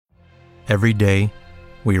Every day,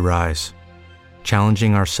 we rise,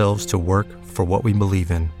 challenging ourselves to work for what we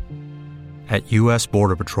believe in. At U.S.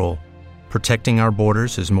 Border Patrol, protecting our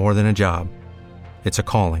borders is more than a job. It's a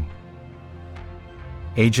calling.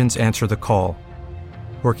 Agents answer the call,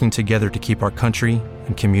 working together to keep our country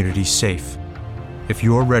and communities safe. If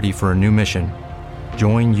you're ready for a new mission,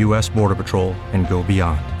 join U.S. Border Patrol and go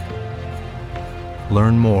beyond.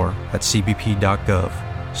 Learn more at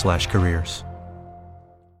cbp.gov/careers.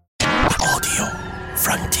 Audio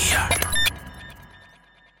Frontier.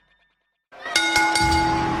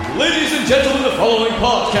 Ladies and gentlemen, the following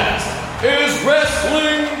podcast is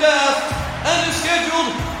Wrestling Daft and is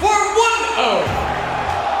scheduled for 1 hour.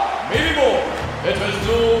 Maybe more. It has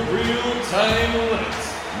no real-time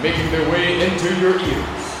limits, making their way into your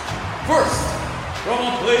ears. First, from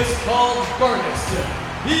a place called Barneston,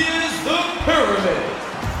 he is the Pyramid,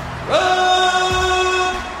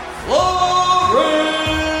 Ralph Lawrence.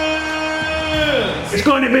 It's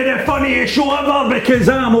going to be the funniest show ever because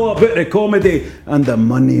I'm all about the comedy and the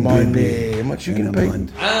money, baby. How much you gonna pay? And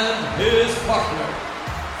his partner,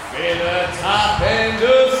 the top end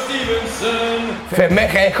of Stevenson. From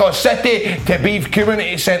Mexico City to Beef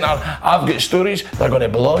Community Centre, I've got stories that are going to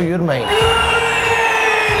blow your mind.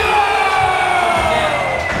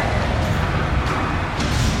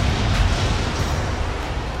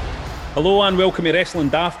 Hello and welcome to Wrestling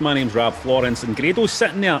Daft. My name's Ralph Lawrence and Grado's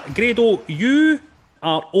sitting there. Grado, you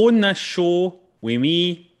are on this show with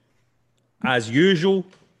me as usual.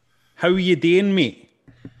 How are you doing, mate?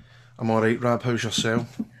 I'm alright, Rab. How's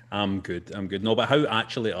yourself? I'm good. No, but how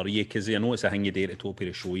actually are you? Because I know it's a thing you do at the top of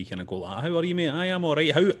the show. You kind of go like, how are you, mate? I am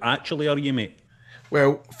alright. How actually are you, mate?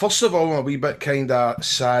 Well, first of all, I'm a wee bit kind of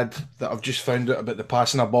sad that I've just found out about the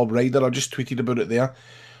passing of Bob Ryder. I just tweeted about it there.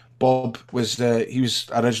 Bob was he was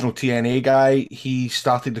original TNA guy. He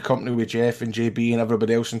started the company with Jeff and JB and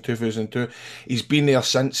everybody else in 2002. He's been there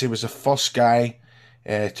since. He was the first guy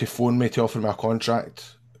to phone me to offer me a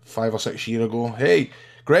contract 5 or 6 years ago. Hey,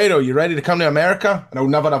 Grado, you ready to come to America? And I'll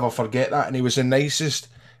never ever forget that. And he was the nicest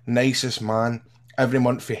man. Every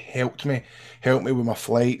month he helped me with my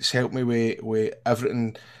flights, helped me with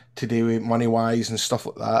everything to do with money wise and stuff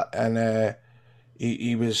like that. And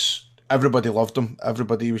he was. Everybody loved him.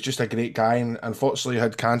 He was just a great guy, and unfortunately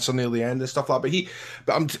had cancer near the end and stuff like that.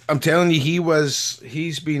 But I'm telling you,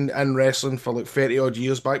 he's been in wrestling for like 30 odd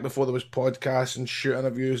years back before there was podcasts and shoot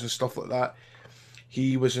interviews and stuff like that.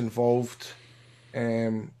 He was involved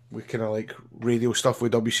with kind of like radio stuff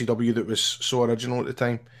with WCW that was so original at the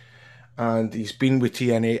time, and he's been with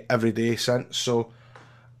TNA every day since. So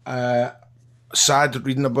sad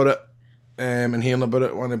reading about it. And hearing about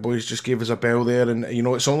it, one of the boys just gave us a bell there, and you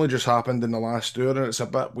know it's only just happened in the last hour, and it's a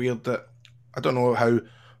bit weird that I don't know how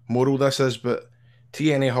moral this is, but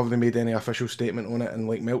TNA haven't made any official statement on it, and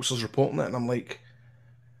like Meltzer's reporting it, and I'm like,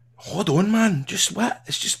 hold on, man, just what?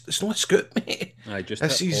 It's not Scoot, mate. I just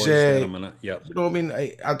this is in a minute. Yep. You know what I mean?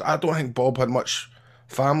 I don't think Bob had much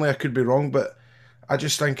family. I could be wrong, but I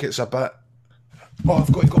just think it's a bit. Oh,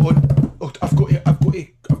 I've got to go on. Oh, I've got to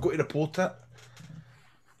report it.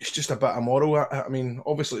 It's just a bit immoral. I mean,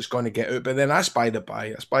 obviously it's going to get out, but then that's by the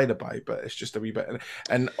by, but it's just a wee bit.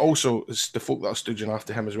 And also, it's the folk that are stooging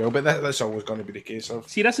after him as well, but that's always going to be the case.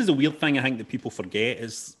 See, this is a weird thing I think that people forget,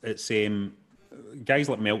 is it's guys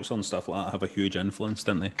like Meltzer and stuff like that have a huge influence,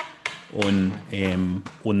 don't they,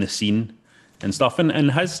 on the scene and stuff,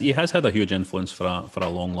 and he has had a huge influence for a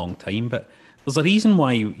long time, but there's a reason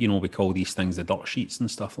why, you know, we call these things the dirt sheets and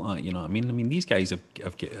stuff like that, you know what I mean? I mean, these guys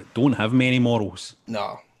don't have many morals.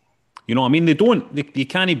 No. You know what I mean? They don't. They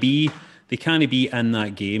can't be in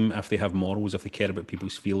that game if they have morals, if they care about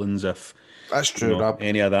people's feelings, if that's true, Rob.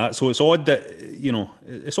 Any of that. So it's odd that he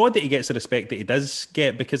gets the respect that he does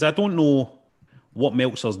get, because I don't know what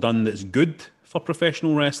Meltzer's done that's good for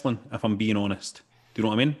professional wrestling, if I'm being honest. Do you know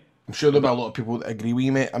what I mean? I'm sure there'll be a lot of people that agree with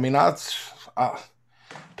you, mate. I mean, I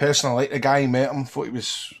personally like the guy. Met him, thought he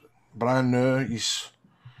was brand new.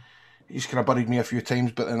 He's kind of buried me a few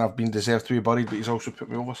times, but then I've been deserved to be buried, but he's also put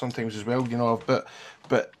me over sometimes as well, you know. But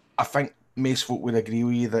I think most folk would agree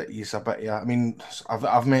with you that he's a bit, yeah. I mean,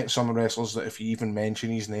 I've met some wrestlers that if you even mention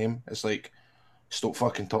his name, it's like, stop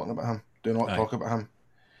fucking talking about him. Do not talk about him.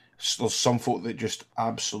 There's some folk that just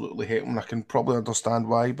absolutely hate him, and I can probably understand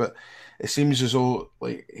why, but it seems as though,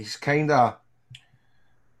 like, he's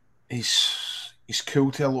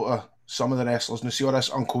cool to a lot of some of the wrestlers. And you see all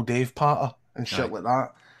this Uncle Dave patter and shit like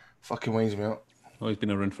that. Fucking winds me up. Oh, he's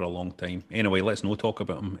been around for a long time. Anyway, let's not talk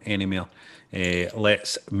about him anymore.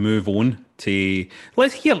 Let's move on to...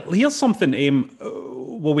 Here's something.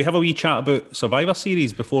 Will we have a wee chat about Survivor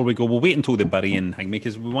Series before we go? We'll wait until the burying thing,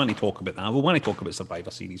 because we want to talk about that. We want to talk about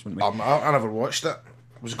Survivor Series, wouldn't we? I never watched it.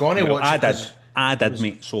 I was going to watch it. I did,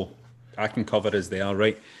 mate, so I can cover as they are,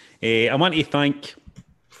 right? I want to thank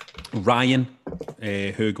Ryan,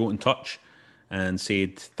 who got in touch and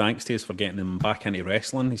said thanks to us for getting him back into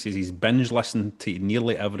wrestling. He says he's binge listened to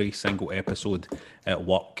nearly every single episode at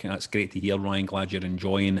work. That's great to hear, Ryan. Glad you're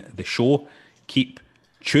enjoying the show. Keep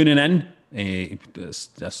tuning in. You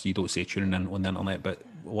don't say tuning in on the internet, but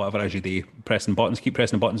whatever as you do, pressing buttons. Keep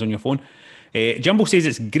pressing buttons on your phone. Jumbo says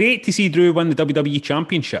it's great to see Drew win the WWE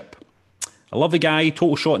Championship. I love the guy,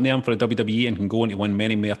 total shot in the arm for the WWE and can go on to win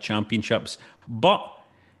many more championships, but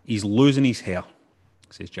he's losing his hair,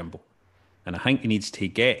 says Jimbo. And I think he needs to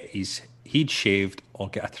get his head shaved or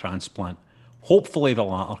get a transplant. Hopefully the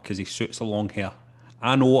latter, because he suits the long hair.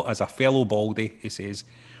 I know, as a fellow baldy, he says,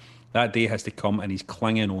 that day has to come and he's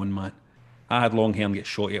clinging on, man. I had long hair and get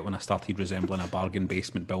shot at when I started resembling a bargain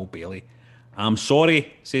basement Bill Bailey. I'm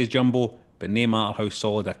sorry, says Jumbo, but no matter how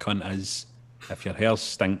solid a cunt is, if your hair's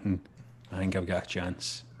stinking, I think I've got a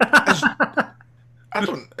chance. I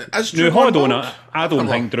don't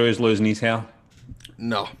think Drew's losing his hair.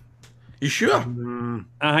 No. You sure?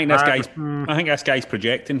 I think this guy's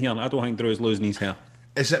projecting here. I don't think Drew's losing his hair.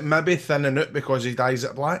 Is it maybe thinning out because he dyes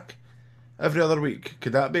it black every other week?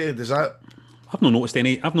 Could that be? Does that? I've not noticed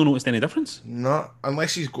any difference. No,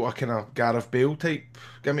 unless he's got a kind of Gareth Bale type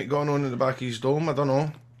gimmick going on in the back of his dome. I don't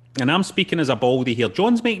know. And I'm speaking as a baldy here.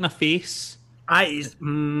 John's making a face. It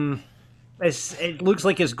looks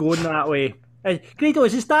like it's going that way. Grado,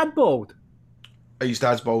 is his dad bald? His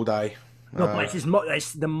dad's bald, aye. No, but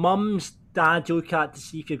it's the mum's dad you look at to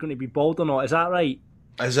see if you're going to be bald or not. Is that right?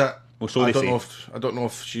 Is it? Well, so I don't know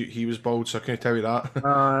if he was bald, so I can't tell you that.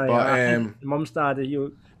 The mum's dad.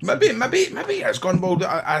 Maybe it's gone bald.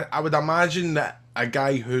 I would imagine that a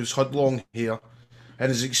guy who's had long hair and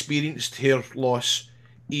has experienced hair loss,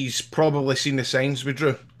 he's probably seen the signs we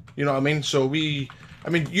drew. You know what I mean? So you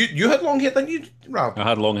had long hair, didn't you, Rob? I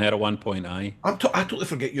had long hair at one point, aye. I totally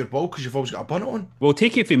forget you're bald because you've always got a bun on. Well,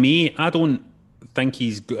 take it from me, I don't think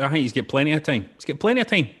I think he's got plenty of time. He's got plenty of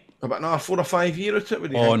time. About another 4 or 5 years at it,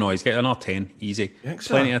 would you? Oh, no, he's got another 10, easy.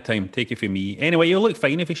 So? Plenty of time, take it from me. Anyway, he'll look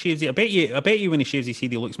fine if he shaves it. I bet you when he shaves his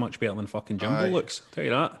head, he looks much better than fucking Jimbo looks. Tell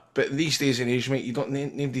you that. But these days and age, mate, you don't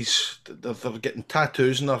need these. They're getting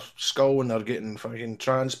tattoos in their skull and they're getting fucking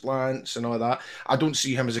transplants and all that. I don't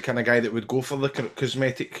see him as the kind of guy that would go for the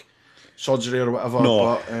cosmetic surgery or whatever.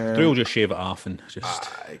 No, Drew will just shave it off and just...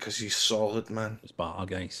 because he's solid, man. It's better,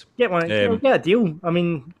 guys. Get a deal. I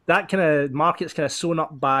mean, that kind of market's kind of sewn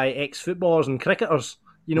up by ex-footballers and cricketers,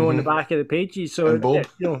 on the back of the pages. So, and Bob.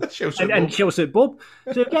 and Chelsea Bob.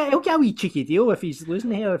 So he'll get a wee cheeky deal if he's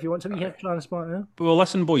losing hair, if he wants a wee hair transplant. Yeah? Well,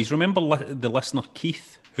 listen, boys, remember the listener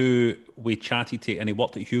Keith, who we chatted to and he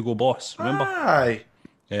worked at Hugo Boss, remember? Aye.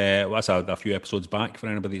 That's a few episodes back for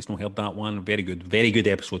anybody that's not heard that one. Very good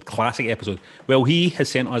episode, classic episode. Well, he has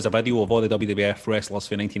sent us a video of all the WWF wrestlers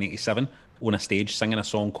for 1987 on a stage singing a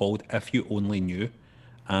song called If You Only Knew.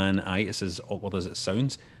 And it's as awkward as it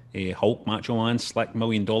sounds. Hulk, Macho Man, Slick, $1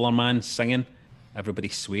 Million Man singing. Everybody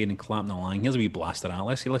swaying and clapping along. Here's a wee blaster out.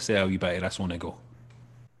 Let's see how wee bit of this one to go.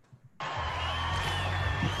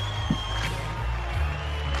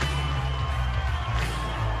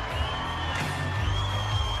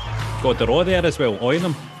 Got the Raw there as well, all of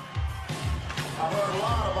them. I heard a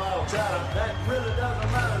lot about chatter, that really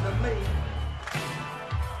doesn't matter to me.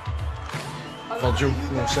 Virgil,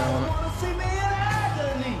 no selling it.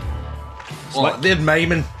 Oh, they're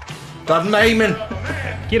miming. They're miming.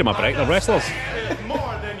 Get him a break, they're wrestlers.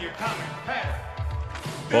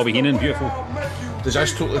 Bobby Heenan, beautiful. Does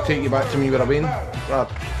this totally take you back to me where I've been, Brad?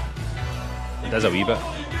 It does a wee bit.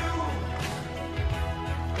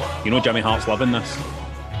 Jimmy Hart's loving this.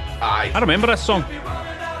 Aye. I remember this song.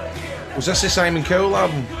 Was this the Simon Cowell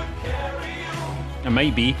album? It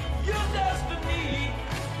might be.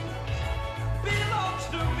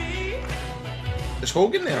 Is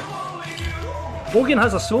Hogan there? Hogan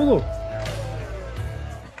has a solo.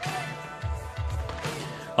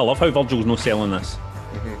 I love how Virgil's no selling this.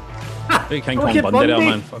 Big King Kong Bundy. Bundy there,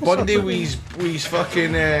 man. Bundy with his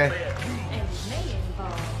fucking... Needs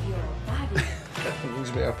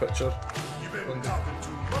a better picture.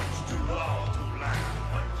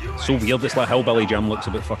 So weird, it's like Hillbilly Jim looks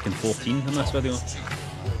about fucking 14 in this video.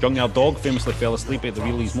 Junkyard Dog famously fell asleep at the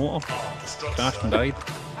wheel of his motor, crashed and died.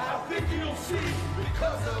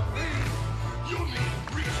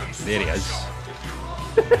 There he is.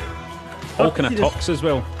 All kind of tucks as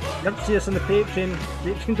well. You have to see us on the Patreon,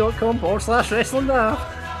 patreon.com/wrestling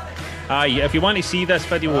daft. Aye, if you want to see this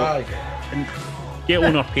video, Aye. get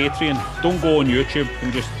on our Patreon. Don't go on YouTube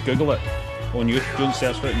and just Google it on YouTube. Don't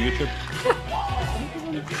search for it on YouTube.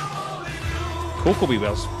 Coco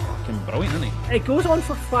Bewware's fucking brilliant, isn't he? It goes on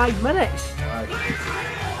for 5 minutes.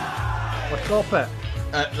 Or stop it.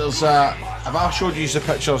 There's have I showed you the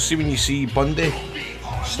picture? See when you see Bundy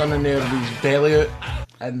standing there with his belly out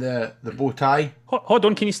and the bow tie. Hold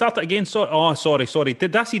on, can you start it again? Sorry.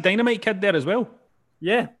 Did I see Dynamite Kid there as well?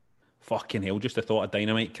 Yeah. Fucking hell, just the thought of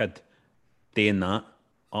Dynamite Kid doing that up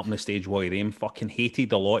on the stage while them fucking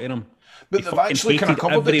hated a lot of them. But He they've fucking actually kind of hated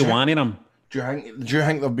covered every it. one of them. Do you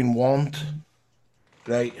think they've been warned?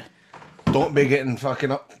 Right. Don't be getting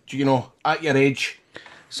fucking up. You know, at your age.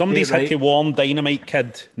 Somebody's Yeah, had right. to warn Dynamite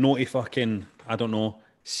Kid not to fucking, I don't know,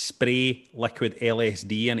 spray liquid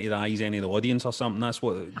LSD into the eyes of any of the audience or something. That's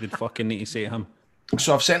what they'd fucking need to say to him.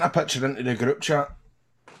 So I've sent a picture into the group chat,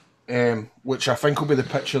 which I think will be the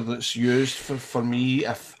picture that's used for me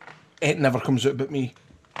if it never comes out about me.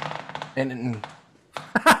 Anything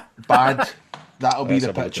bad, that'll be Yes, the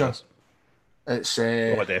I believe picture. it is. It's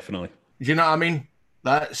Oh, definitely. do you know what I mean?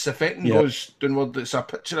 That's if it Yeah. goes downward. It's a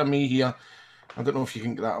picture of me here. I don't know if you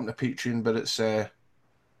can get that on the Patreon, but it's a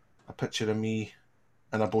picture of me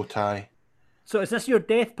in a bow tie. So is this your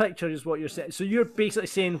death picture? Is what you're saying? So you're basically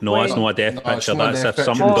saying No, when... that's not a death No, it's picture. not a That's death if picture.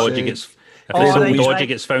 something Oh, dodgy say- gets... If Oh, there's something right. dodgy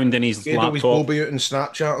gets found in his Gato with laptop, Bobby out in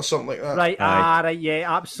Snapchat or something like that. Right. Aye. Right.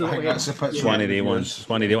 Yeah. I Absolutely. think that's the picture. it's one of the ones. It's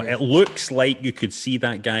one of the ones. It looks like you could see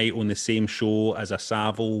that guy on the same show as a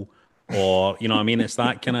Savile, or you know what I mean. It's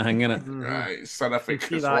that kind of thing in it. Right, it's terrific.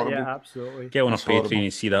 See It's that? horrible. Yeah. Absolutely. Get on our That's horrible. Patreon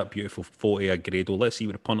and see that beautiful photo of Grado. Let's see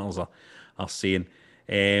what the punters are saying.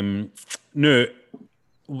 No,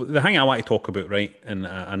 the thing I want to talk about, right, and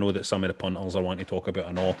I know that some of the punters I want to talk about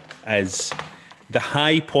and all, is the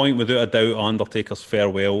high point, without a doubt, of Undertaker's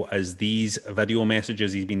farewell is these video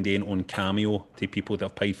messages he's been doing on Cameo to people that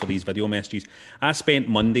have paid for these video messages. I spent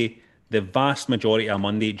Monday, the vast majority of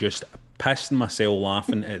Monday, just pissing myself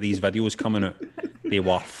laughing at these videos coming out. They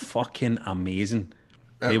were fucking amazing.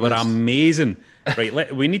 They were amazing.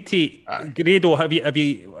 Right, we need to... Grado, have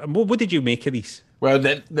you... What did you make of these? Well,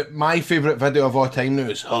 my favourite video of all time now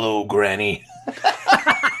is "Hello, Granny."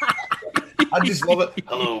 I just love it.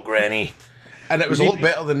 Hello, Granny. And it was a lot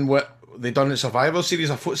better than what they done in Survivor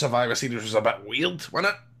Series. I thought Survivor Series was a bit weird,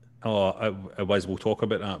 wasn't it? Oh, it was. We'll talk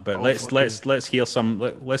about that. But Oh, let's hear some.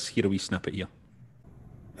 Let's hear a wee snippet here.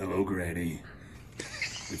 Hello, Granny.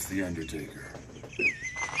 It's The Undertaker.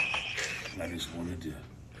 I just wanted to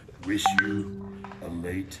wish you a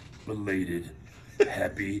late, belated,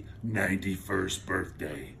 happy 91st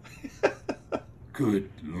birthday. Good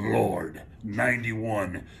Lord,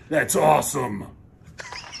 91. That's awesome.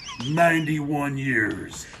 91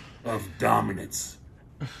 years of dominance.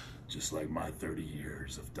 Just like my 30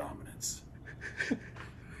 years of dominance.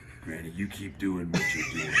 Granny, you keep doing what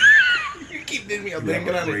you're doing. You keep doing me a You thing, have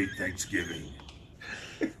a Granny. great Thanksgiving.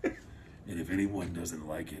 And if anyone doesn't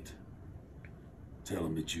like it, tell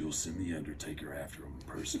them that you'll send the Undertaker after them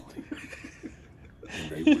personally.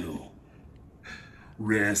 And they will.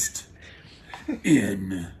 Rest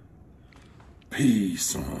in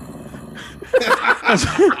peace.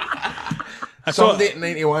 Somebody at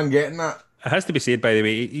 91 getting that. It has to be said, by the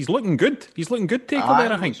way, he's looking good. He's looking good, Taker,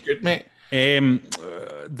 there, I think. It's good, mate.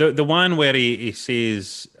 The one where he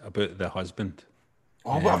says about the husband.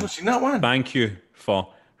 Oh, but I haven't seen that one. Thank you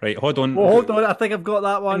for... Right, hold on. Well, hold on. I think I've got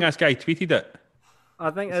that I one. think this guy tweeted it. I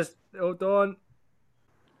think it's... Hold on.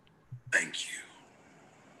 Thank you.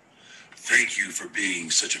 Thank you for being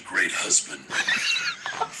such a great husband.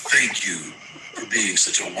 Thank you for being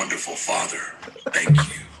such a wonderful father. Thank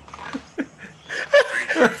you.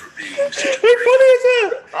 Thank you for being such a great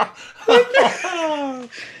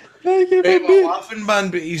Hey, we're laughing, man,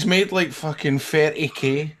 but he's made like fucking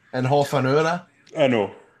 30k in half an hour. I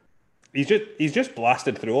know. He's just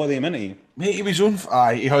blasted through all them, isn't he? Mate, he was on.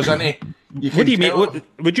 Aye, he was, isn't he? What do you make?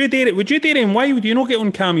 Would you dare it? Would you dare it? And why would you not get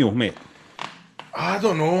on Cameo, mate? I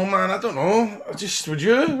don't know, man. I don't know. Would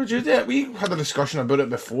you do it? We had a discussion about it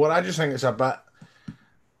before. I just think it's a bit.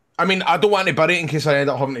 I mean, I don't want to bury it in case I end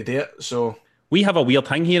up having to do it. So. We have a weird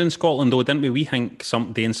thing here in Scotland, though, didn't we? We think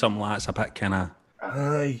doing something like that's a bit kind of.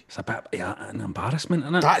 Aye. It's a bit an embarrassment,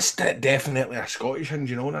 isn't it? That's definitely a Scottish thing,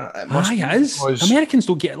 do you know that? It must Aye, be, it is. because- Americans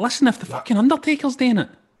don't get it. Listen, if the fucking Undertaker's doing it.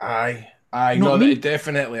 Aye. know No, what I mean? it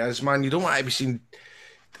definitely is, man. You don't want to be seen.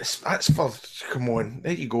 That's for. Come on,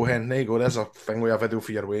 there you go, Hen. There you go. There's a thing with a video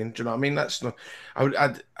for your win. Do you know what I mean? That's no. I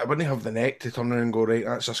wouldn't have the neck to turn around and go, right,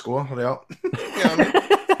 that's a score. Hurry up. You know what I mean?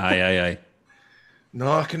 Aye.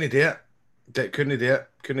 No, I couldn't do it. Couldn't do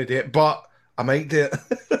it. But I might do it.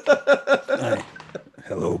 Aye.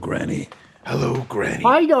 Hello, Granny. Hello, Granny.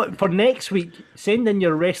 Why not for next week? Send in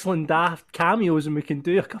your wrestling daft cameos, and we can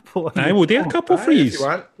do a couple. Of Aye, we'll do a couple for If you. you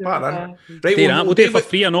want. Right, We'll do it for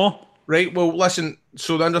free, I know. Right, well, listen.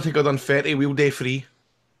 So the Undertaker done 30. We'll do free.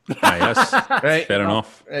 Aye, that's Right. fair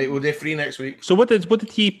enough. Right, we'll do free next week. So what did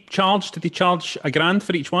he charge? Did he charge $1,000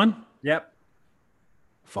 for each one? Yep.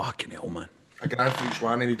 Fucking hell, man. A grand for each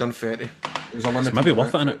one, and he done 30. It was a limited It's maybe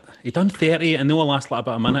worth it, event. innit? He done 30 and they will last like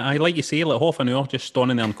about a minute. I like you say, like half an hour just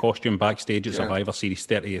standing there in costume backstage at Survivor Series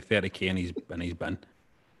 30k and he's bin.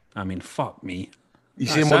 I mean, fuck me. You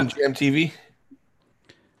see him on GMTV?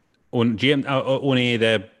 On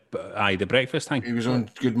the breakfast thing. He was on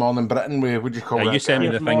Good Morning Britain. What do you call Yeah, it? you sent me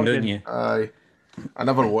the thing, didn't you? Aye. I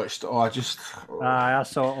never watched it. Oh, Aye, I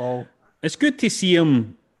saw it all. It's good to see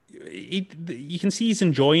him. You can see he's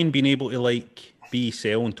enjoying being able to like be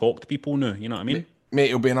himself and talk to people now. You know what I mean? Mate,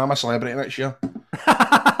 he'll be an I'm a Celebrity next year.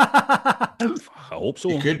 I hope so.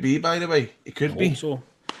 He could be, by the way. He could I be. hope so.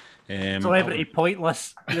 Celebrity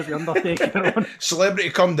pointless. Here's the Undertaker on. Celebrity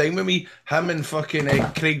come down with me. Him and fucking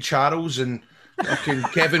Craig Charles and fucking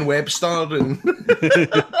Kevin Webster and you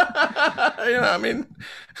know what I mean?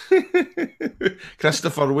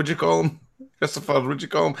 Christopher, what'd you call him? Christopher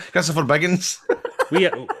Biggins.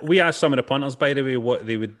 we asked some of the punters, by the way, what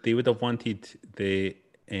they would have wanted the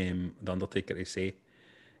Undertaker to say.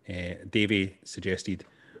 Davey suggested,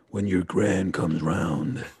 "When your gran comes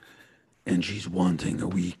round and she's wanting a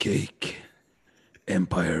wee cake,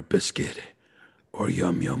 Empire biscuit, or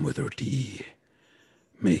yum yum with her tea,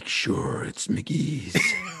 make sure it's McGee's."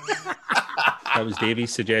 That was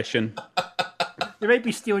Davey's suggestion. You might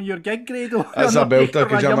be stealing your gig, Grado. That's a belter.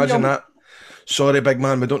 Could you Yum imagine yum. that? Sorry, big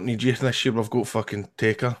man, we don't need you this year. We've got fucking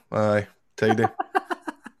Taker. Aye, tidy.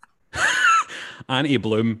 Annie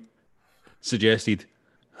Bloom suggested,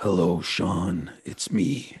 "Hello, Sean. It's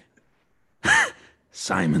me,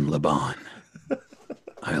 Simon Laban.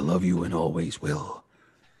 I love you and always will.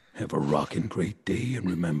 Have a rockin' great day and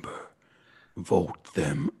remember, vote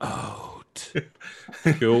them out."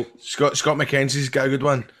 Cool. Scott McKenzie's got a good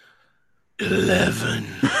one. 11.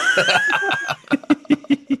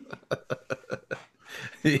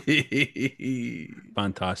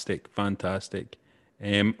 Fantastic.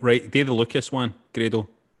 Right, do the Lucas one, Grado.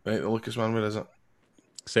 Right, the Lucas one, where is it?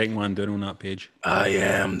 Second one down on that page. I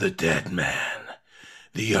am the dead man,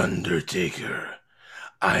 the Undertaker.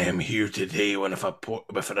 I am here today with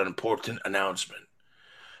an important announcement.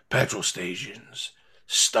 Petrol stations,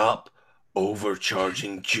 stop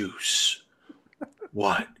overcharging juice.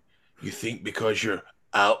 What? You think because you're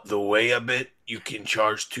out the way a bit, you can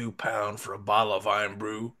charge £2 for a bottle of Iron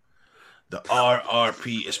Brew? The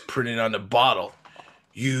RRP is printed on the bottle.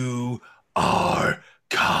 You are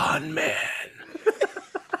con man.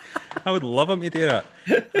 I would love him to do that.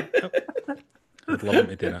 I'd love him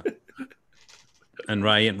to do that. And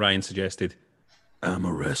Ryan suggested, "I'm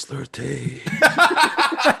a wrestler, Tay."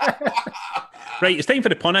 Right, it's time for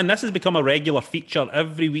the pun in. This has become a regular feature.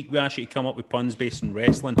 Every week we ask you to come up with puns based on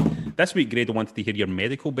wrestling. This week, Grado wanted to hear your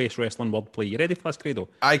medical-based wrestling wordplay. You ready for this, Grado?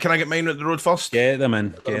 Aye, can I get mine at the road first? Get them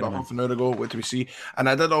in. About half an hour ago. What do we see? And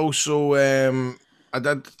I did also,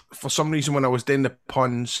 for some reason, when I was doing the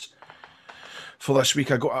puns for this week,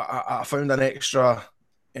 I found an extra,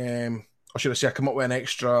 or should I say, I come up with an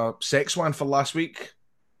extra sex one for last week.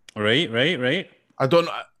 Right. I don't.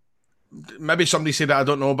 Maybe somebody said that, I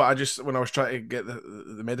don't know, but I just, when I was trying to get the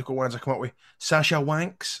medical ones, I come up with Sasha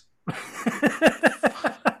Wanks.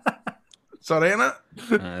 Sorry, innit?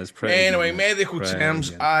 That's pretty Anyway, good. medical Pretty terms,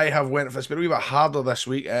 good. I have went for this, but a wee bit harder this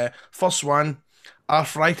week. First one,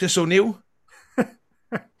 arthritis O'Neill.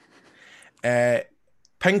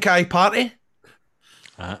 Pink eye party.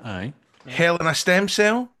 Aye. Hell in a stem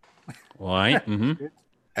cell. Aye. Mm-hmm.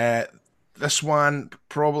 This one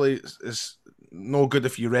probably is no good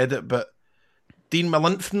if you read it, but Dean my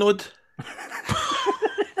lymph node.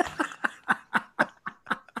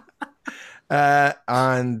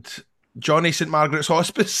 And Johnny St. Margaret's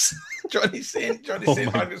Hospice. Johnny St. my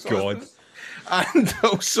Margaret's God. Hospice. And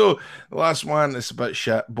also, the last one is a bit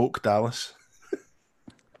shit. Boke Dallas.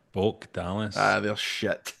 Bulk Dallas. They're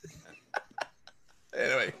shit.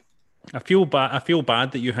 Anyway. I feel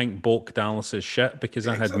bad that you think Bulk Dallas is shit because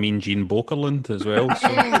I had Mean Gene Bokerland as well.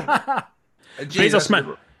 So.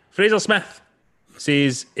 Fraser Smith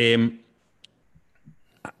says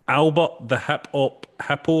Albert the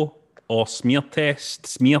hippo or smear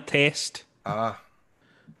test.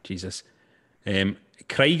 Jesus.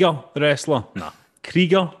 Krieger the wrestler. Nah.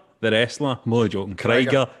 Krieger the wrestler. I'm only joking.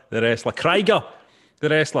 Krieger the wrestler. Krieger the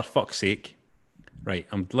wrestler. Fuck's sake. Right,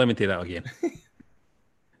 let me take that again.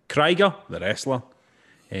 Krieger, the wrestler,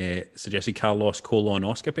 suggested Carlos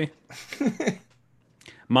colonoscopy.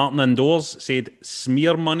 Martin Indoors said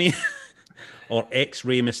smear money or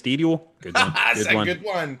X-ray Mysterio. Good one. That's a good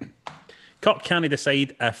one. Kirk can't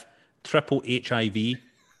decide if triple HIV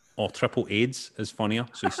or triple AIDS is funnier,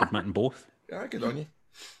 so he's submitting both. Yeah, good on you.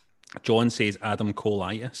 John says Adam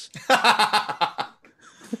Colitis.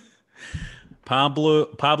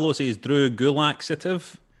 Pablo says Drew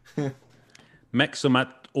Gulaxative.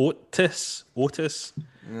 Otis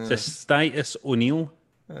Cystitis O'Neill.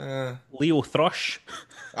 Leo Thrush.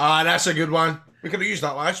 That's a good one. We could have used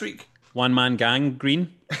that last week. One Man Gang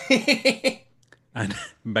Green. And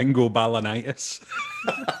Bingo Balanitis.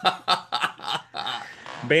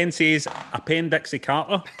 Ben says Appendixy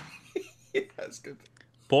Carter. Yeah, that's good.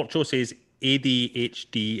 Porcho says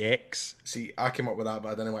ADHDX. See, I came up with that,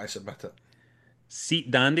 but I didn't want to submit it. Seat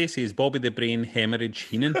Dandy says Bobby the Brain Hemorrhage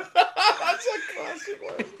Heenan. That's a classic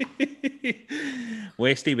one.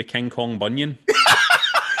 Westy with King Kong Bunyan.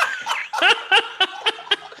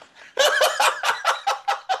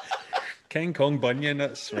 King Kong Bunyan,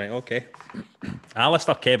 that's right, okay.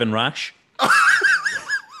 Alistair Kevin Rash.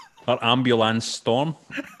 Or Ambulance Storm.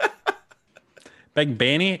 Big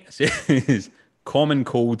Benny says Common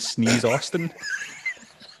Cold Sneeze Austin.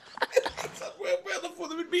 Where the fuck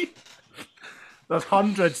would it be? There's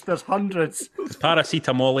hundreds.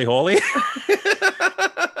 Paracetamol Holly.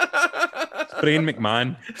 Sprain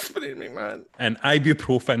McMahon. Sprain McMahon. And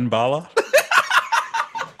Ibuprofen Balor.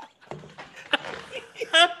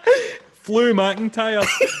 Flu McIntyre.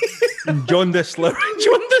 John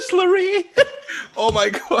Distillery. Oh my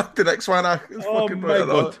god, the next one is fucking my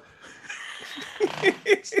god.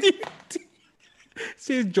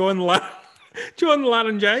 Says John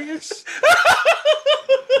Laryngitis.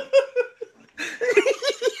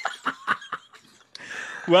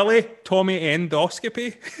 Willie, Tommy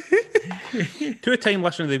Endoscopy. Two-time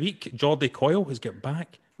listener of the week, Geordie Coyle has got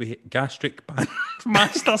back with gastric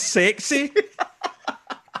master sexy.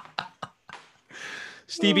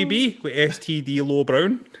 Stevie B with STD Low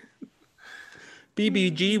Brown.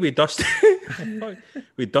 BBG with Dusty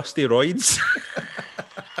Roids.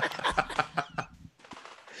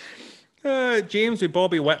 James with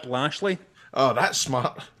Bobby Whip Lashley. Oh, that's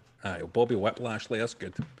smart. Bobby Whip Lashley, that's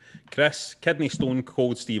good. Chris, Kidney Stone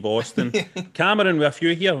Cold Steve Austin. Cameron with a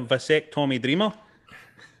few here. Vasek Tommy Dreamer.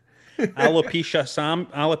 Alopecia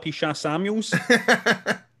Samuels.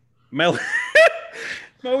 $1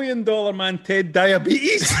 Million Man Ted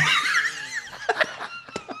Diabetes.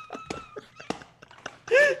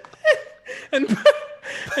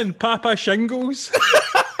 and Papa Shingles.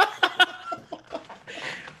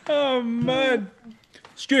 Oh man.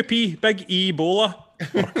 Stu P, Big E Ebola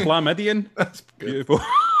or Chlamydian. That's beautiful.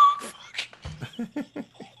 Fuck.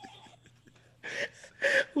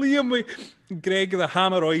 Liam with Greg the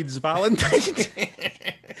Hammeroids Valentine.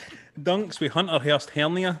 Dunks with Hunter Hearst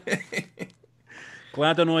Hernia.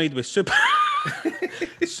 Gladenoid with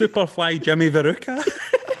Superfly Jimmy Veruca.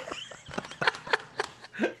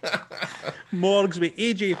 Morgs with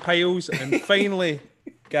AJ Piles, and finally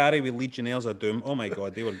Gary with Legionnaires of Doom. Oh my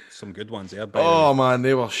god, they were some good ones there. Oh man,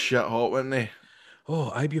 they were shit hot, weren't they?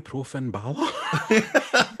 Oh, Ibuprofen Balor.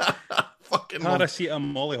 Fucking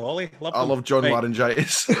Paracetamol Holly. I love John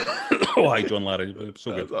Laryngitis. Oh, hi, John Larry.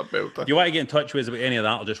 So good. If you want to get in touch with us about any of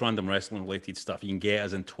that or just random wrestling related stuff, you can get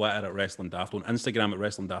us on Twitter at Wrestling Daft, on Instagram at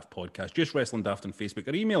Wrestling Daft Podcast, just Wrestling Daft on Facebook,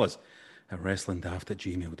 or email us at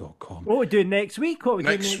wrestlingdaft@gmail.com. What we do next week?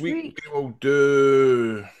 Next week we will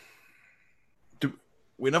do.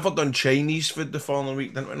 We never done Chinese food the following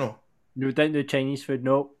week, didn't we? No, we didn't do Chinese food.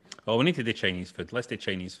 No. Oh, we need to do Chinese food. Let's do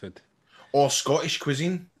Chinese food. Or Scottish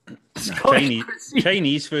cuisine.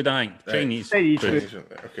 Chinese food, I think. Chinese food.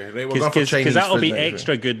 Okay, right. We'll go for Chinese food. Because that'll be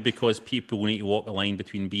extra good because people need to walk the line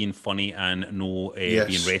between being funny and being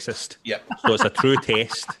racist. Yep. So it's a true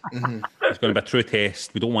test. It's going to be a true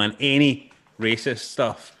test. We don't want any racist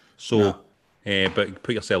stuff. So, but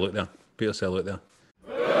put yourself out there.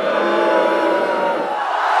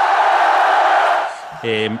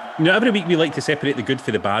 Every week we like to separate the good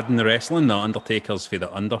for the bad in the wrestling, the Undertakers for the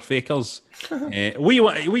Underfakers. What you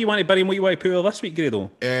want to bury and what you want to put out this week, Grado?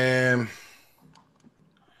 I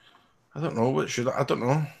don't know. What should I don't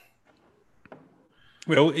know.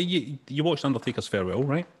 Well, you watched Undertaker's Farewell,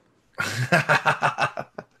 right?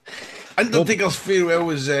 Undertaker's Farewell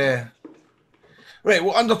was right.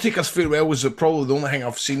 Well, Undertaker's Farewell was probably the only thing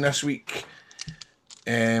I've seen this week,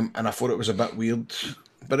 and I thought it was a bit weird.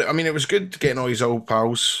 But I mean, it was good getting all his old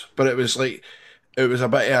pals. But it was a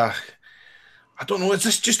bit of I don't know, is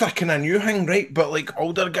this just a kind of new thing, right? But like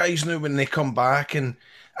older guys now, when they come back and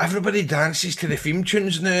everybody dances to the theme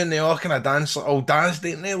tunes now, and they all kind of dance like old dads,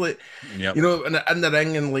 don't they? Like, Yep. you know, in the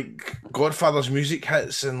ring, and like Godfather's music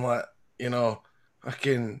hits, and like, you know,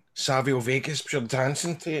 fucking Savio Vegas pure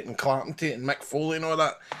dancing to it and clapping to it, and Mick Foley and all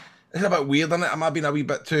that. It's a bit weird, isn't it? Am I being a wee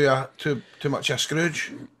bit too much a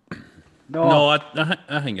Scrooge? No,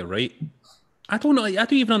 I think you're right. I don't know. I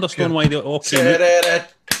don't even understand why they all came out.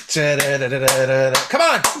 Come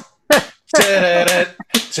on!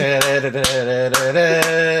 You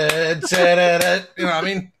know what I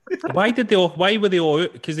mean? Why were they all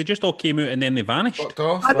out? Because they just all came out and then they vanished. Fucked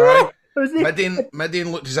off, I know. right? It was the-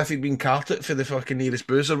 Midian looked as if he'd been carted for the fucking nearest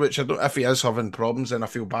boozer, which I don't. If he is having problems, then I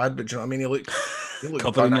feel bad. But do you know what I mean? He looked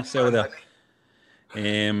Covering done himself it.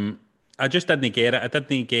 there. I just didn't get it. I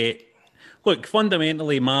didn't get. Look,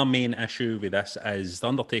 fundamentally, my main issue with this is the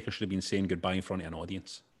Undertaker should have been saying goodbye in front of an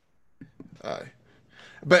audience. Aye.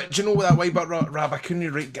 But do you know what that way? But Rab, I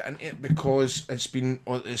couldn't right get into it because it's been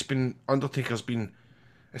Undertaker's been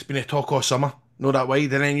it's been a talk all summer. No, that way.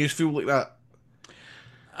 Did any of you feel like that?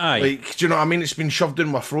 Aye. Like, do you know what I mean? It's been shoved in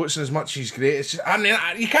my throats, and as much as he's great, it's just, I mean,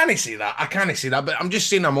 you can't say that. I can't say that, but I'm just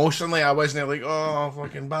saying emotionally, I wasn't like, oh,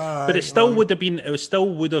 fucking bad. But it still would have been. It still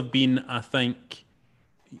would have been. I think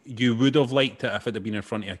you would have liked it if it had been in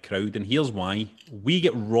front of a crowd. And here's why: we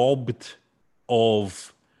get robbed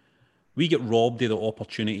of the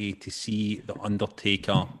opportunity to see the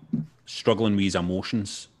Undertaker struggling with his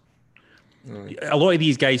emotions. A lot of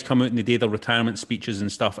these guys come out and they do their retirement speeches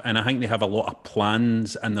and stuff, and I think they have a lot of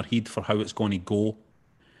plans in their head for how it's going to go.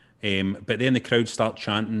 But then the crowd start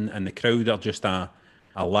chanting, and the crowd are just a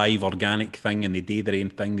live, organic thing, and they do their own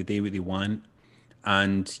thing, they do what they want.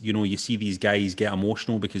 And, you know, you see these guys get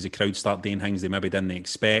emotional because the crowd start doing things they maybe didn't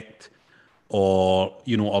expect, or,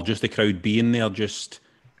 you know, or just the crowd being there just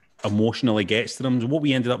emotionally gets to them. What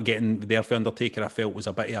we ended up getting there for Undertaker, I felt, was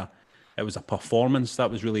it was a performance that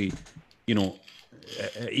was really... You know,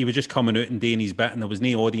 he was just coming out and doing his bit, and there was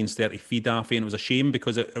no audience there to feed off, and it was a shame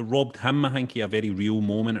because it robbed him, I think, of a very real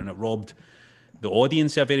moment, and it robbed the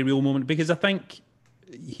audience of a very real moment, because I think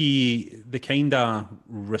the kind of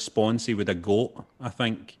response he would have got, I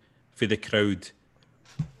think, for the crowd,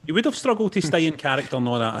 he would have struggled to stay in character and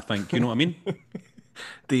all that, I think. You know what I mean?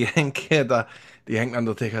 Do you think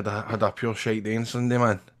Undertaker had a pure shite day on Sunday,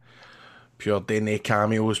 man? Pure doing the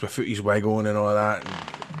cameos without his wig on and all that. And,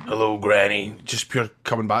 hello, Granny. Just pure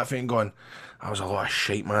coming back from it and going, I was a lot of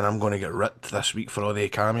shite, man. I'm going to get ripped this week for all the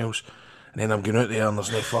cameos. And then I'm going out there and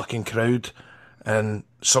there's no fucking crowd. And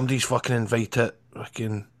somebody's fucking invited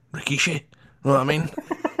fucking Rikishi. You know what I mean?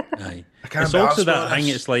 Aye. I can't It's be also arsed that with thing,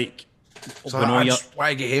 this. it's like... So when all I your, just want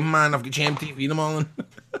to get him, man. I've got GMTV in the morning.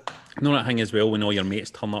 you know that thing as well, when all your mates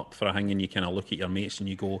turn up for a thing and you kind of look at your mates and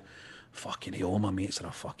you go, fucking hell, my mates are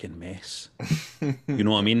a fucking mess. You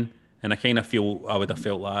know what I mean? And I kind of feel I would have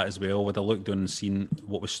felt that as well. Would have looked down and seen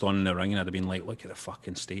what was stood in the ring, and I'd have been like, look at the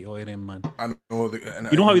fucking state of him, man. I know.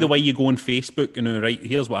 You know how the way you go on Facebook, you know, right?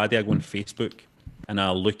 Here's what I do. I go on Facebook and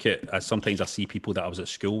I look at, sometimes I see people that I was at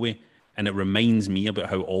school with, and it reminds me about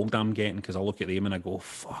how old I'm getting, because I look at them and I go,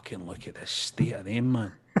 fucking look at the state of them,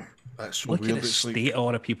 man. That's so Look weird. at the It's like, state of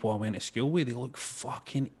all the people I went to school with. They look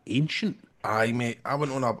fucking ancient. aye, mate. I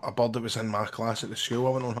went on a bird that was in my class at the school.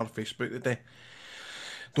 I went on her Facebook today.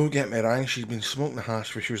 Don't get me wrong, she's been smoking the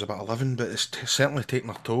hash when she was about 11, but it's certainly taking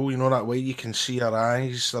her toll. You know, that way you can see her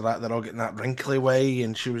eyes, they're all getting that wrinkly way,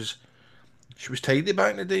 and she was tidy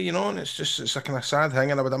back in the day, you know, and it's a kind of sad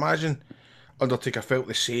thing, and I would imagine Undertaker felt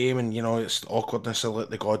the same, and, you know, it's the awkwardness of like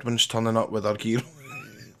the Godwins turning up with their gear.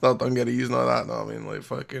 Their dungarees and all that, no, I mean, like,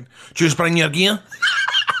 fucking, just bring your gear.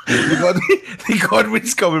 The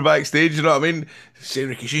Godwins coming backstage, you know what I mean? Saying,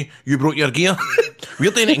 Rikishi, you brought your gear.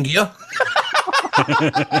 We're doing it in gear.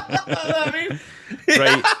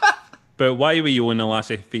 Right. But why were you on the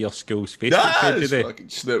Lassie for your school's Facebook page today? Fucking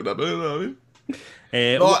snipped a bit, you know what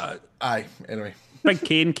I mean? Aye, anyway. Big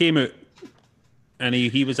Kane came out and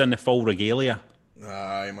he was in the full regalia.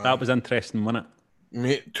 Aye, man. That was interesting, wasn't it?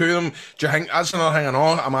 Mate, two of them, do you think, that's another thing I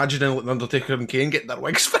know, imagining like, the Undertaker and Kane getting their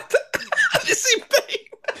wigs fitted at the same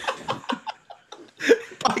time.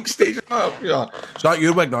 Backstage, oh, yeah. It's not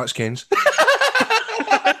your wig, no, it's Kane's.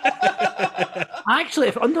 Actually,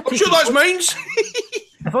 if I'm sure that's mine's.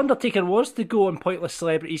 If Undertaker was to go on Pointless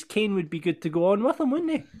Celebrities, Kane would be good to go on with him,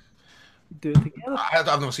 wouldn't he? Do it together.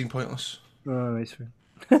 I've never seen Pointless. Oh, nice.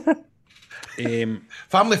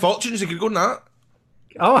 Family Fortunes, they could go on that.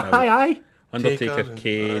 Oh, aye. Undertaker, Taker,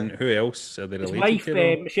 Kane, who else are they related Wife,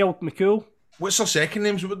 to? Michelle McCool. What's their second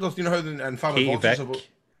names? Do you know how in Family Katie Fortunes? Vick.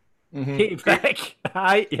 Katie Vick.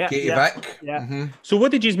 Aye, yeah. Katie yeah, Vick. Yeah. So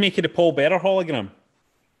what did you make of the Paul Bearer hologram?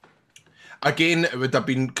 Again, it would have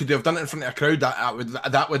been. Could they have done it in front of a crowd?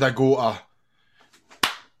 That would have go.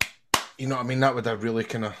 You know what I mean? That would have really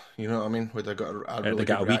kind of. You know what I mean? Would have got a really They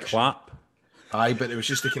got a good wee reaction. clap. Aye, but it was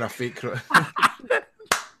just a kind of fake.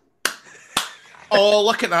 Oh,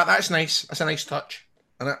 look at that! That's nice. That's a nice touch,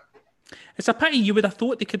 isn't it? It's a pity. You would have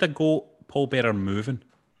thought they could have got Paul Bearer moving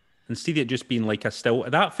instead of it just being like a still.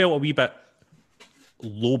 That felt a wee bit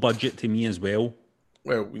low budget to me as well.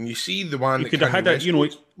 Well, when you see the one, You could have had a, you know,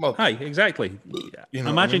 well, hi, exactly. you know what I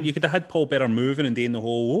Imagine mean? you could have had Paul Bearer moving and doing the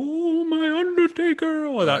whole, oh, my Undertaker,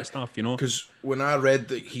 all of that stuff, you know. because when I read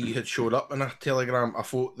that he had showed up in a telegram, I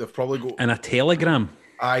thought they've probably got. In a telegram.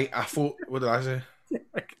 I thought, what did I say?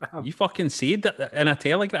 You fucking said that in a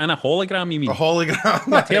telegram, in a hologram, you mean? A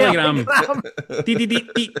hologram. Telegram.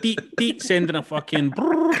 Dee, sending a fucking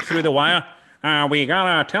brrr through the wire. We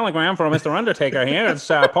got a telegram from Mr. Undertaker here. It's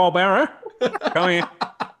Paul Bearer. Come here.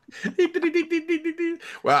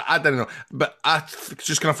 Well, I don't know, but I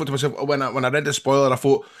just kind of thought to myself when I read the spoiler, I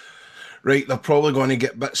thought, right, they're probably going to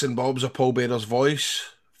get bits and bobs of Paul Bearer's voice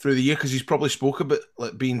through the year because he's probably spoke about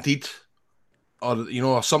like being deed, or you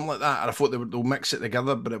know, or something like that. And I thought they'll mix it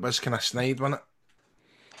together, but it was kind of snide, wasn't it?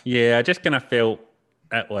 Yeah, I just kind of felt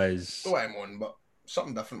it was. Oh, I'm on, but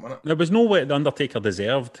something different, wasn't it? There was no way the Undertaker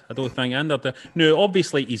deserved, I don't think. No,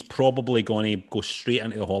 obviously he's probably going to go straight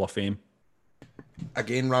into the Hall of Fame.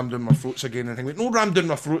 Again, rammed down my throats again and things. No, rammed down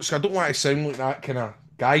my throats. I don't want to sound like that kind of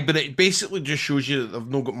guy, but it basically just shows you that they've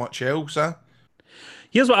not got much else, huh?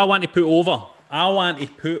 Here's what I want to put over. I want to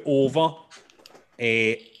put over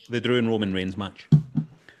the Drew and Roman Reigns match,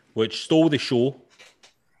 which stole the show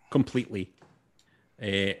completely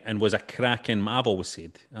and was a cracking. I've always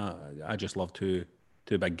said I just love two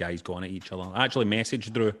big guys going at each other. I actually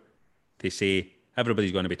messaged Drew to say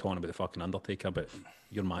everybody's going to be talking about the fucking Undertaker, but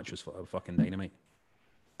your match was fucking dynamite.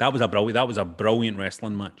 That was a brilliant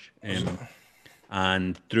wrestling match,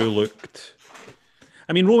 and Drew looked.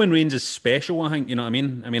 I mean, Roman Reigns is special. I think, you know what I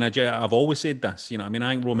mean. I've always said this. You know, I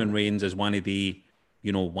think Roman Reigns is one of the,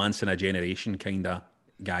 you know, once in a generation kind of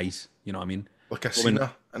guys. You know what I mean? Like a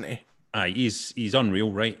Cena, isn't he? Aye, he's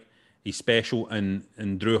unreal, right? He's special, and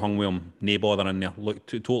Drew hung with him, no bother in there.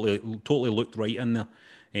 Totally looked right in there,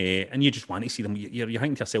 and you just want to see them. You're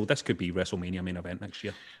thinking to yourself, this could be WrestleMania main event next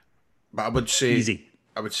year. But I would say Easy.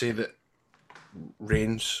 I would say that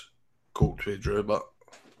Reigns coped with Drew, but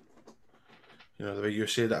you know the way you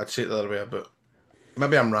say that, I'd say it the other way. But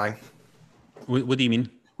maybe I'm wrong. What do you mean?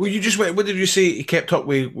 Well, you just went. What did you say? He kept up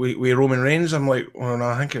with Roman Reigns. I'm like, well, no,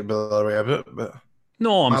 I think it'd be the other way about. But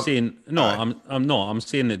No, I'm saying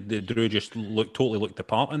that the Drew just totally looked the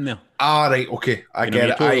part in there. right, okay, I You know, get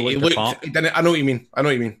he it. totally He looked the looked. part. He didn't, I know what you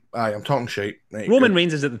mean. Aye, I'm talking shite. Right, Roman good.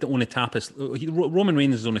 Reigns is at the only tapest. Roman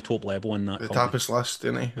Reigns is on the top level in that. The company. tapest list,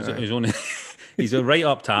 isn't he? Aye. He's only he's right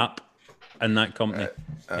up top in that company.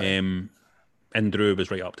 And Drew was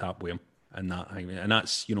right up top with him in that. And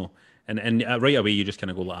that's, you know, and right away you just kind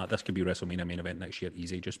of go like that. This could be WrestleMania main event next year.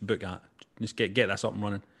 Easy, just book that. Just get this up and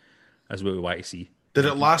running. That's what we want to see. Did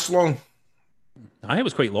it last long? Aye, it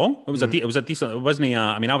was quite long. It was it was a decent. It wasn't.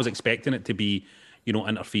 I mean, I was expecting it to be, you know,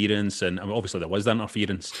 interference, and I mean, obviously there was the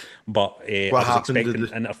interference, but I was happened? expecting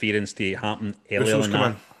Did interference to happen earlier Usos than come that.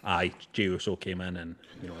 in? Aye, Jey Uso came in, and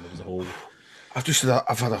you know there was a whole. I've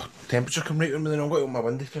had a temperature come right on me, and I've got to open my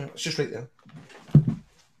window. It's just right there.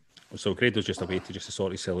 So Grado's just a way to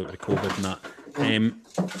sort of sell out with the COVID and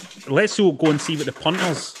that. Let's go and see what the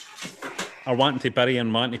punters are wanting to bury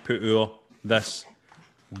and wanting to put over this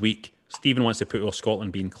week. Stephen wants to put over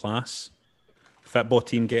Scotland being class. Football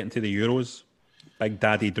team getting to the Euros. Big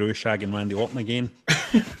Daddy Drew shagging Randy Orton again.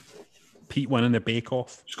 Pete winning the Bake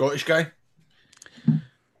Off. Scottish guy.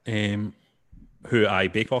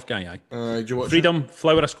 Bake Off guy, aye. Did you watch Freedom,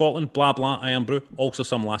 Flower of Scotland, blah blah, Iron Brew. Also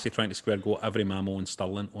some lassie trying to square go every mammo and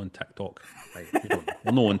Sterling on TikTok. Right,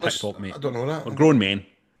 we're no on TikTok, mate. I don't know that. We're grown men.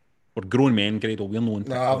 We're grown men, Grado. We're no on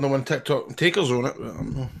TikTok. Nah, I've no one TikTok. Taker's on it. But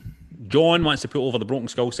I'm John wants to put over the Broken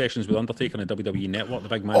Skull sessions with Undertaker on the WWE Network. The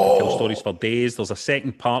big man can tell stories for days. There's a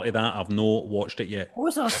second part of that. I've not watched it yet. Oh,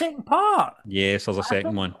 is there a second part? Yes, there's a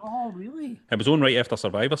second one. Oh, really? It was on right after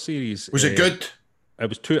Survivor Series. Was it good? It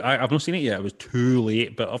was too. I've not seen it yet. It was too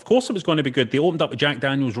late, but of course it was going to be good. They opened up with Jack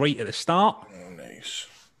Daniels right at the start. Oh, nice.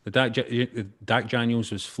 The Dak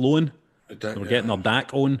Daniels was flowing. They were getting their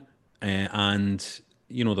Dak on, and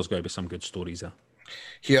you know there's got to be some good stories there.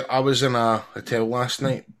 Here, I was in a hotel last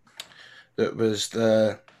night that was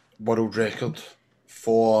the world record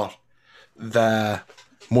for the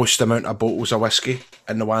most amount of bottles of whiskey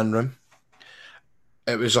in the one room.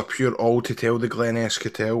 It was a pure all to tell the Glen-esque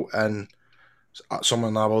Hotel in somewhere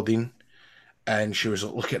in Aberdeen. And she was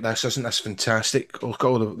like, look at this, isn't this fantastic? Look at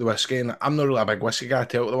all the whiskey. And I'm not really a big whiskey guy, I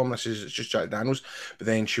tell the woman, it's just Jack Daniels. But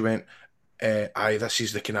then she went, aye, this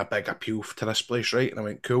is the kind of big appeal to this place, right? And I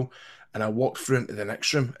went, cool. And I walked through into the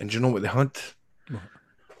next room, and do you know what they had? What?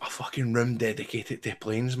 A fucking room dedicated to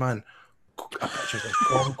planes, man. Pictures of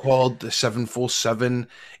Concorde, the 747,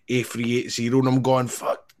 A380, and I'm going,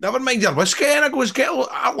 fuck, never mind your whiskey. And I goes,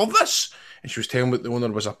 I love this. And she was telling me that the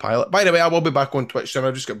owner was a pilot. By the way, I will be back on Twitch soon.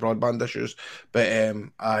 I just got broadband issues. But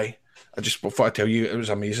I just thought I'd tell you, it was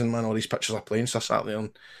amazing, man. All these pictures of planes. So I sat there and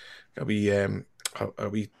a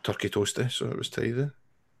wee turkey toasty, so it was tidy.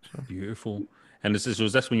 So. Beautiful. And was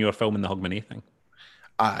this when you were filming the Hogmanay thing?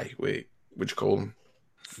 Aye, wait, what'd you call him?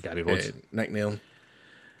 Gary Rhodes. Nick Neal.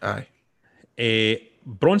 Aye.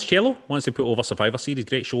 Broncello wants to put over Survivor Series.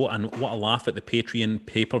 Great show, and what a laugh at the Patreon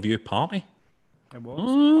pay-per-view party. It was.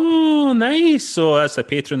 Oh, nice. So that's the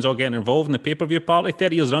patrons all getting involved in the pay-per-view party.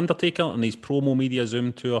 30 Years Undertaker and his promo media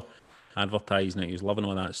Zoom tour advertising it. He was loving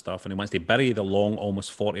all that stuff, and he wants to bury the long,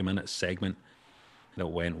 almost 40-minute segment that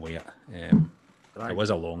went with it. It was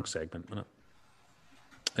a long segment, wasn't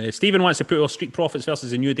it? Stephen wants to put our Street Profits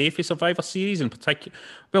versus the New Day for Survivor Series in particular.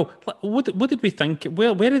 Well, what did we think?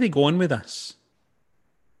 Where are they going with this?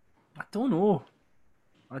 I don't know.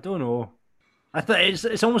 I thought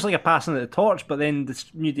it's almost like a passing of the torch, but then the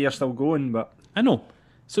New Day are still going. But I know.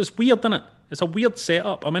 So it's weird, isn't it? It's a weird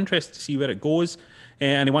setup. I'm interested to see where it goes.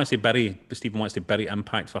 And Stephen wants to bury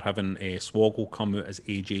Impact for having Swoggle come out as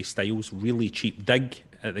AJ Styles. Really cheap dig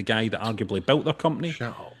at the guy that arguably built their company.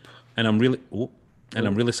 Shut up. And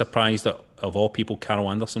I'm really surprised that, of all people, Carl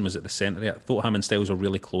Anderson was at the centre of it. I thought him and Styles were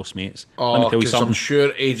really close mates. Oh, let me tell you because something. I'm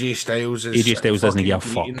sure AJ Styles doesn't give a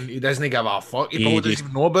fuck. He doesn't give a fuck. He probably doesn't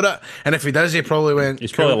even know about it. And if he does, he probably went.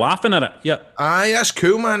 He's probably laughing at it. Yeah. Aye, that's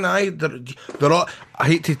cool, man. Aye, they're all, I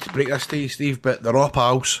hate to break this to you, Steve, but they're all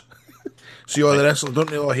pals. See all the wrestlers, don't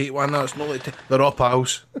they all hate one another? It's not like they're all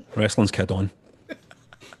pals. Wrestling's kid on.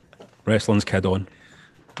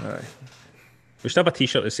 Aye. We should have a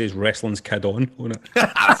t-shirt that says Wrestling's Kid On it.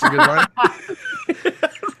 That's a good one.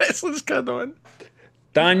 Wrestling's Kid On.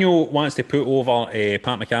 Daniel wants to put over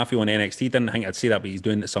Pat McAfee on NXT. Didn't think I'd say that, but he's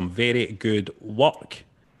doing some very good work.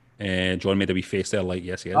 John made a wee face there, like,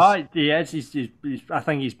 yes, he is. Oh, he is. He's, I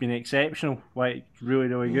think he's been exceptional. Like, really,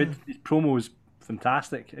 really good. His promo is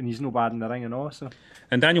fantastic, and he's no bad in the ring and all. So.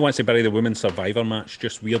 And Daniel wants to bury the Women's Survivor match.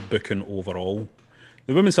 Just weird booking overall.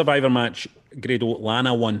 The Women's Survivor match, Grado,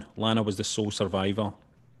 Lana won. Lana was the sole survivor.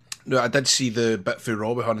 No, I did see the bit for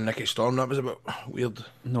Raw with her and Nikki Storm. That was a bit weird.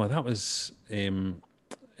 No, that was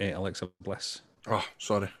Alexa Bliss. Oh,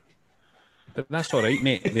 sorry. But that's all right,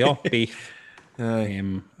 mate. They are both.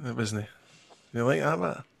 Aye, that wasn't. You like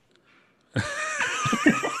that bit?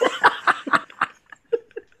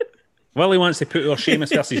 Willie wants to put our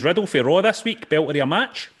Sheamus versus Riddle for Raw this week, belt area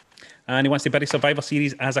match. And he wants to bury Survivor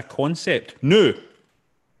Series as a concept. No.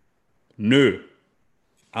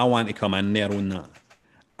 I want to come in there on that.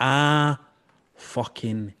 I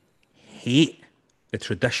fucking hate the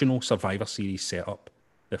traditional Survivor Series setup.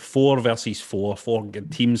 The 4 versus 4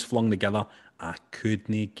 teams flung together. I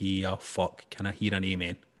couldn't give a fuck. Can I hear an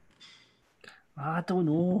amen? I don't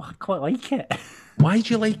know. I quite like it. Why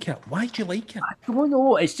do you like it? I don't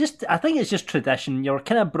know. I think it's just tradition. You're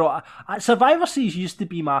kind of brought. Survivor Series used to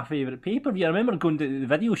be my favourite pay-per-view. I remember going to the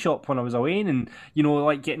video shop when I was away, and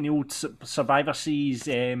like getting the old Survivor Series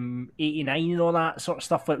 '89 and all that sort of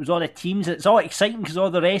stuff. It was all the teams. It's all exciting because all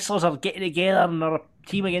the wrestlers are getting together and they're a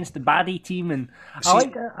team against the baddie team, and I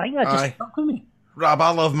like it. I think that just stuck with me. Rob,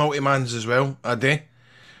 I love multi-mans as well. I do.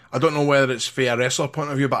 I don't know whether it's for a wrestler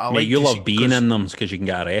point of view, but I like. You love being in them because you can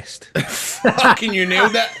get arrested. Fucking, you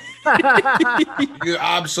nailed it. You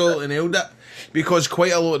absolutely nailed it. Because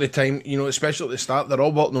quite a lot of the time, especially at the start, they're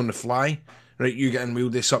all working on the fly. Right, you getting we'll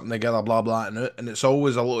do something together, blah blah, and it's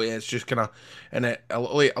always a lot of it's just kind of, and a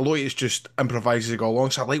lot of it's just improvise as they go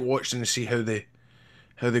along. So I like watching to see how they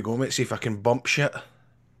go, mate. See if I can bump shit.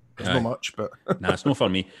 It's not much, but nah, it's not for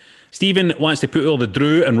me. Stephen wants to put all the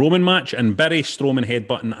Drew and Roman match and Barry Strowman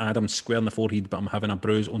headbutting Adam square in the forehead, but I'm having a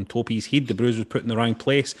bruise on top of his head. The bruise was put in the wrong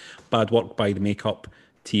place. Bad work by the makeup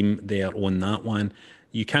team there on that one.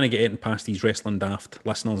 You kind of get it past these wrestling daft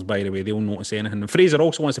listeners, by the way. They won't notice anything. And Fraser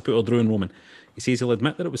also wants to put all Drew and Roman. He says he'll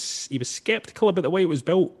admit that he was sceptical about the way it was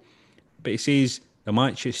built, but he says the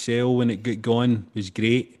match itself when it got going was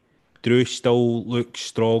great. Drew still looks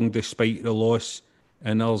strong despite the loss.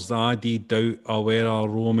 And there's added doubt of where a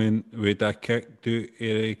Roman would have kicked out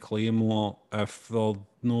a Claymore if there'd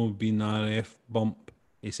no been a ref bump,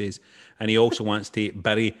 he says. And he also wants to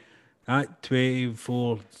bury That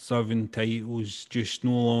 24/7 title's just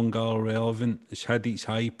no longer relevant. It's had its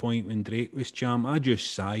high point when Drake was champ. I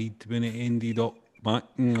just sighed when it ended up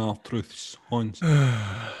backing R-Truth's Hans.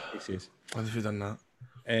 He says. Why have you done that?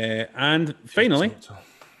 And finally,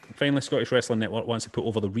 Scottish Wrestling Network wants to put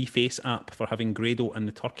over the Reface app for having Grado in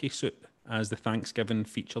the turkey suit as the Thanksgiving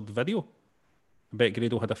featured video. I bet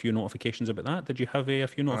Grado had a few notifications about that. Did you have a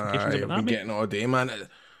few notifications about that, I've been mate? getting it all day, man.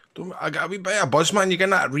 I got a wee bit of a buzz, man. You're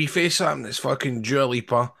getting that Reface app and it's fucking Dua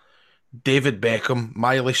Lipa, David Beckham,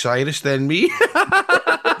 Miley Cyrus, then me.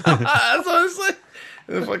 That's honestly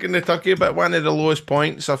the turkey bit, one of the lowest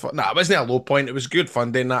points. I thought, it wasn't a low point. It was good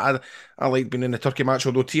fun doing that. I liked being in the turkey match.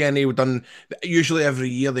 Although TNA were done, usually every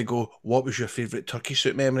year they go, "What was your favourite turkey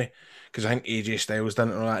suit memory?" Because I think AJ Styles done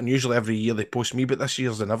it and all that. And usually every year they post me, but this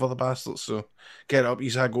year's the never the bastards. So get it up,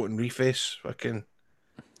 he's had go and Reface, fucking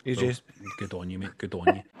AJ. Well, good on you, mate. Good on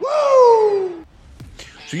you. Woo!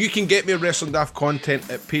 So you can get me Wrestling Daft content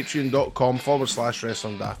at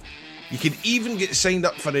patreon.com/Wrestling Daft. You can even get signed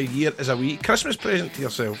up for a year as a wee Christmas present to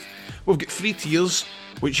yourself. We've got 3 tiers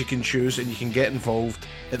which you can choose and you can get involved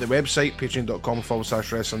at the website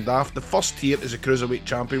patreon.com/Wrestling Daft. The first tier is a Cruiserweight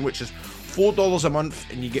Champion, which is $4 a month,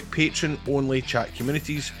 and you get patron-only chat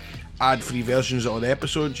communities, ad-free versions of all the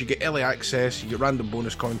episodes, you get early access, you get random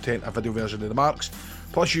bonus content, a video version of the marks,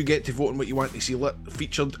 plus you get to vote on what you want to see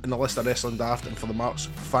featured in the list of Wrestling Daft and for the marks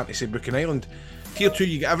Fantasy Booking Island. Tier 2,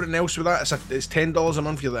 you get everything else with that. It's $10 a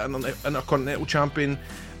month, you're the Intercontinental Champion,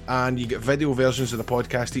 and you get video versions of the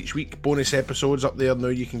podcast each week, bonus episodes up there now.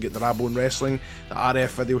 You can get the Rabone Wrestling, the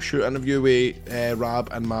RF video shoot interview with Rab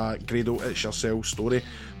and my Grado It's Yourself story.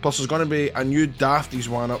 Plus there's going to be a new Dafties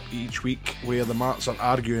one up each week where the Marts are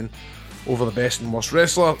arguing over the best and worst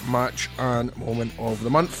wrestler, match and moment of the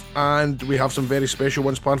month, and we have some very special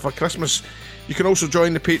ones planned for Christmas. You can also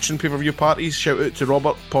join the Patreon pay-per-view parties. Shout out to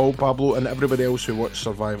Robert, Paul, Pablo and everybody else who watched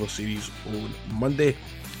Survivor Series on Monday.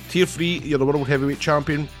 Tier 3, you're the World Heavyweight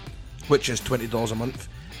Champion, which is $20 a month.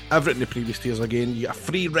 Everything in the previous tiers again. You get a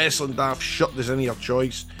free Wrestling Daft shirt design of your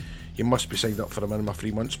choice. You must be signed up for a minimum of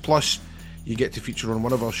 3 months. Plus, you get to feature on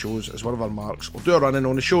one of our shows as one of our marks. We'll do a running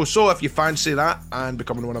on the show. So if you fancy that and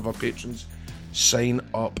becoming one of our patrons, sign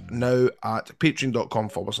up now at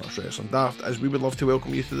patreon.com/Wrestling Daft, as we would love to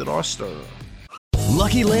welcome you to the roster.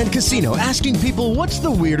 Lucky Land Casino, asking people, what's the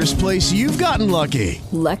weirdest place you've gotten lucky?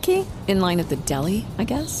 Lucky? In line at the deli, I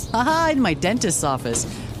guess? Aha, in my dentist's office.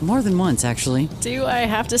 More than once, actually. Do I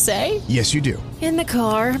have to say? Yes, you do. In the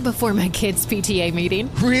car before my kids' PTA meeting.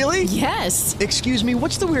 Really? Yes. Excuse me,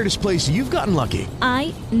 what's the weirdest place you've gotten lucky?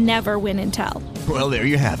 I never win and tell. Well, there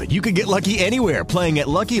you have it. You can get lucky anywhere, playing at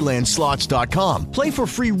LuckyLandSlots.com. Play for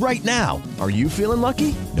free right now. Are you feeling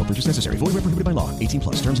lucky? No purchase necessary. Void where prohibited by law.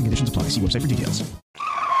 18+. Terms and conditions apply. See website for details.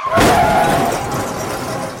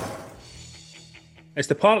 It's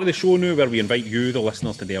the part of the show now where we invite you, the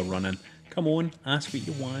listeners, to their run-in. Come on, ask what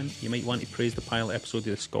you want. You might want to praise the pilot episode of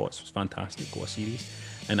The Scots. It was fantastic. Go a series.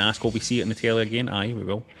 And ask, will we see it in the telly again? Aye, we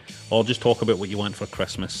will. Or just talk about what you want for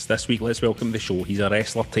Christmas. This week, let's welcome to the show. He's a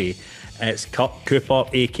wrestler too. It's Kurt Cooper,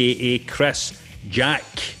 a.k.a. Chris Jack.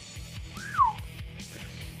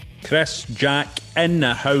 Chris Jack in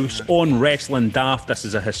the house on Wrestling Daft. This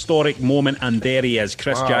is a historic moment, and there he is,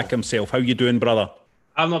 Chris Jack himself. How you doing, brother?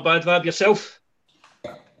 I'm not bad, Vab. Yourself?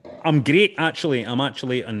 I'm great, actually. I'm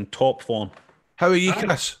actually in top form. How are you,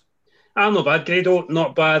 Chris? I'm not bad, Grado.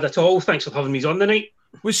 Not bad at all. Thanks for having me on tonight.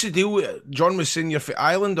 What's the deal? John was saying you're from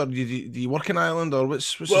Ireland, or do you work in Ireland, or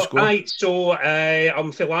what's the score? So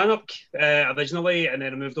I'm from Lanark originally, and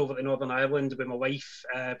then I moved over to Northern Ireland with my wife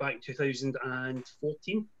back in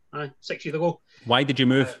 2014, 6 years ago. Why did you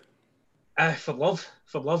move? For love.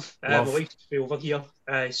 My wife's over here,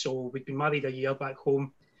 so we'd been married a year back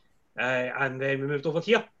home, and then we moved over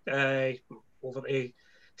here, over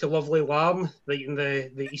to lovely Larne, right in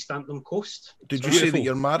the East Antrim coast. Did you say that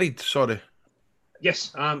you're married? Sorry.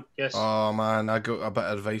 Yes, yes. Oh man, I got a bit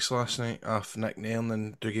of advice last night off Nick Nairn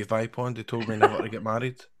and Dougie Vipond. They told me never to get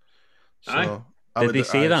married. So Did they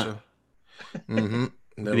say that? Mm-hmm.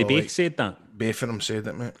 They both said that? Both of them said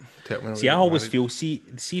it, mate. See, I always feel, see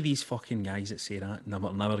these fucking guys that say that,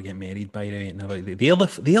 never get married, by the way. They're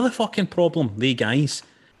the fucking problem, they guys.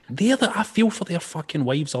 I feel for their fucking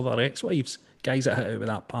wives or their ex-wives. Guys that hit out with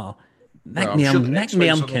that par. Nick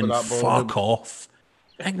Nairn can fuck off.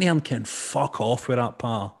 Nick Nairn can fuck off with that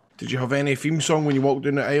par. Did you have any theme song when you walked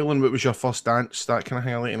down the island? What was your first dance? That kind of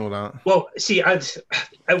thing, I like to know that. Well, see, it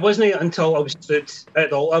wasn't until I was stood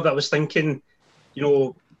at the altar that I was thinking,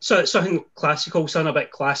 something classical, something a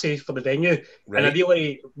bit classy for the venue. Right. And I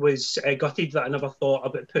really was gutted that I never thought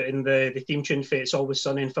about putting the theme tune for It's Always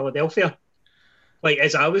Sunny in Philadelphia. like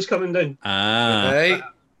as I was coming down. Right.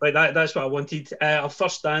 Like that's what I wanted. Our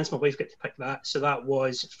first dance, my wife got to pick that, so that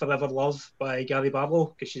was "Forever Love" by Gary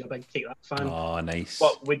Barlow, because she's a big Take That fan. Oh, nice.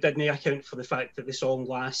 But we didn't account for the fact that the song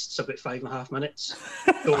lasts about 5.5 minutes.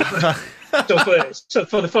 So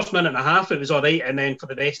for the first minute and a half, it was all right, and then for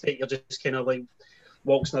the rest of it, you're just kind of like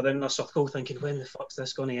waltzing around in a circle, thinking, "When the fuck's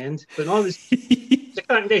this going to end?" But no, it's a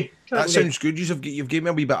cracking day. That sounds good. You've given me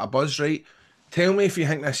a wee bit of buzz, right? Tell me if you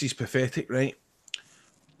think this is pathetic, right?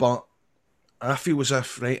 But I feel as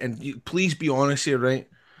if, right, and please be honest here, right?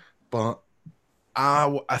 But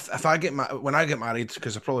if I get when I get married,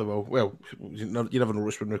 because I probably will. Well, you never know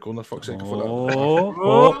what's been recording. Fuck's sake! Hold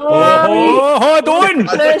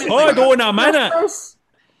on a minute.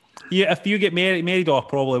 Yeah, if you get married,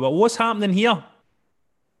 probably. But what's happening here?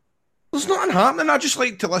 There's nothing happening. I just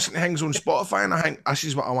like to listen to things on Spotify, and I think this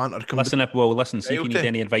is what I want. Listen, see if you need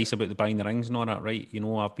any advice about the buying the rings and all that, right? You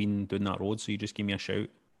know, I've been doing that road, so you just give me a shout.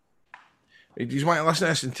 Do you want to listen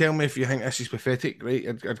to this and tell me if you think this is pathetic, right?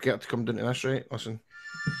 I'd get to come down to this, right? Listen.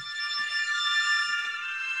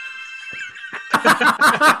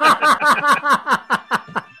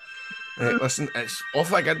 Right, listen, it's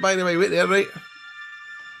awfully good, by the way. Wait there, right?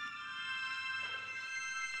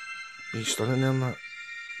 Are you stunning there, Matt?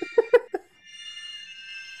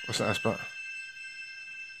 Listen to this bit.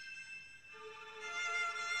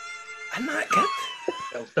 Isn't that good?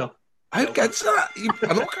 How good's that?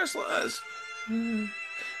 I know Chris like that is. And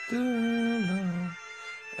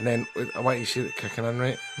then I want you to see it kicking in,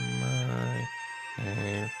 right?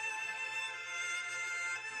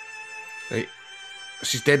 Right.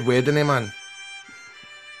 She's dead wedding, eh, man?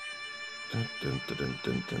 Dun, dun, dun, dun,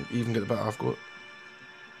 dun, dun. You even get the bit I've got.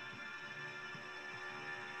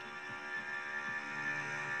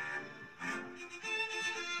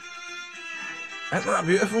 Isn't that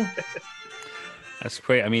beautiful? That's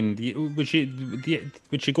quite. I mean, would she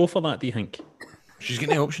go for that? Do you think? She's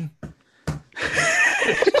getting the option.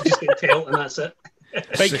 Just get tell, and that's it.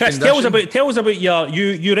 Right, Chris, tell us about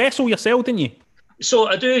you wrestle yourself, didn't you? So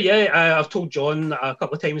I do, yeah. I've told John a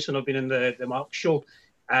couple of times when I've been in the Mark show.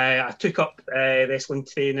 I took up wrestling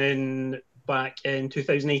training back in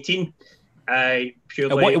 2018.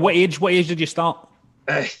 Purely. What age did you start?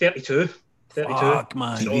 32. Fuck,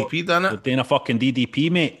 man. DDP done it. You're doing a fucking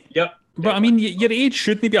DDP, mate. Yep. But I mean, your age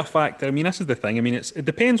shouldn't be a factor. I mean, this is the thing. I mean, it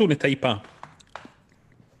depends on the type of.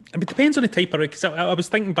 Because I was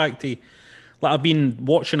thinking back to, like, I've been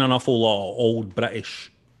watching an awful lot of old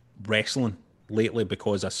British wrestling lately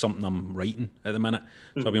because of something I'm writing at the minute.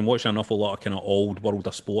 So I've been watching an awful lot of kind of old World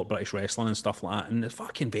of Sport British wrestling and stuff like that. And there's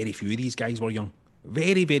fucking very few of these guys were young.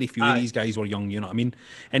 Very, very few of these guys were young. You know what I mean?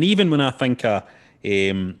 And even when I think of,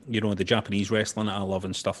 the Japanese wrestling that I love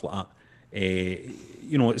and stuff like that.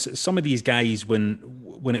 Some of these guys,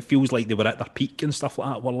 when it feels like they were at their peak and stuff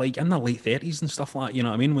like that, were like in their late 30s and stuff like that, you know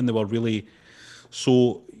what I mean? When they were really...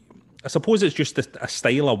 So, I suppose it's just a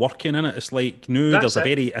style of working, in it. It's like, there's a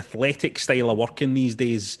very athletic style of working these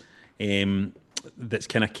days that's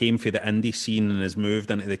kind of came for the indie scene and has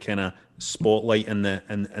moved into the kind of spotlight in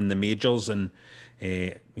the majors, and,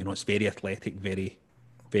 it's very athletic, very,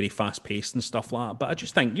 very fast-paced and stuff like that. But I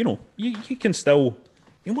just think, you can still...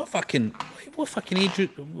 what fucking age?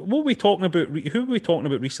 What were we talking about? Who were we talking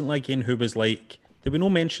about recently again? Who was like? Did we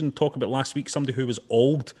not talk about last week? Somebody who was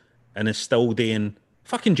old and is still doing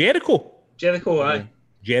fucking Jericho. Aye.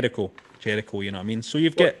 Jericho. You know what I mean? So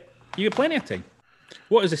you got plenty of time.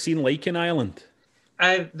 What is the scene like in Ireland?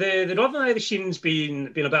 The Northern Irish scene's been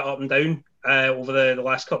a bit up and down over the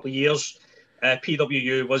last couple of years.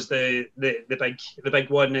 PWU was the big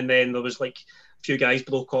one, and then there was like a few guys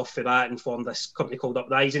broke off for that and formed this company called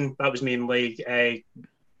Uprising. That was mainly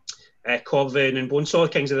Corvin and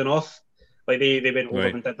Bonesaw, Kings of the North. Like they went over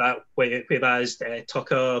and did that. Whereas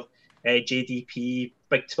Tucker, JDP,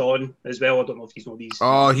 Big Tron as well. I don't know if you know these.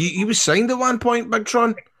 Oh, he was signed at one point, Big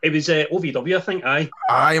Tron. It was OVW, I think.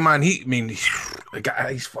 Aye, man. The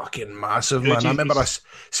guy's fucking massive, man. I remember us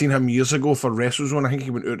seeing him years ago for WrestleZone. I think he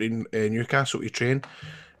went out in Newcastle to train.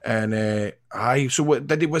 And so what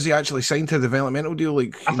was he actually signed to a developmental deal?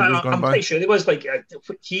 Like I'm pretty sure he was. Like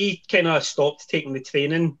he kind of stopped taking the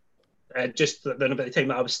training just then about the time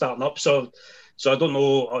that I was starting up. So I don't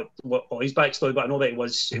know what his backstory, but I know that he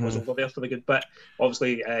was over there for the good bit.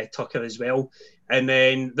 Obviously Tucker as well. And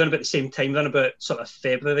then about the same time, about sort of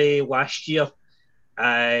February last year,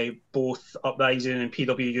 both Uprising and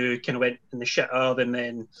PWU kind of went in the shitter, and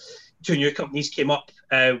then two new companies came up,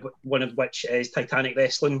 one of which is Titanic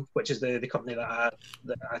Wrestling, which is the company that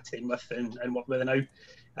I train with and work with now.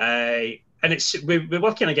 And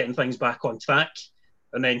we're kind of getting things back on track.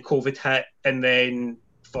 And then COVID hit, and then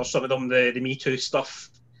for some of them, the Me Too stuff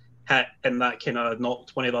hit, and that kind of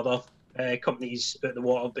knocked one of the other companies out the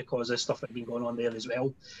water because of stuff that had been going on there as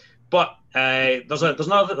well. But there's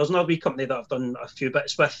another wee company that I've done a few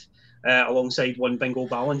bits with, alongside one Bingo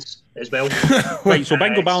Balance as well. Right, so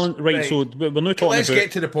Bingo Balance. Right, so we're not talking. Let's about...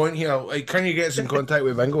 get to the point here. Like, can you get us in contact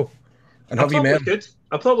with Bingo? And have you met him?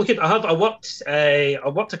 I probably could. I worked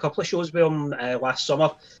a couple of shows with him last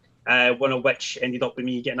summer. One of which ended up with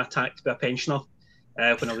me getting attacked by a pensioner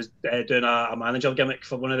when I was doing a manager gimmick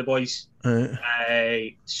for one of the boys.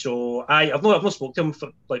 Right. So I've not spoken to him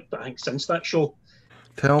for I think since that show.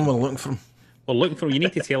 Tell him we're looking for him. We're looking for him. You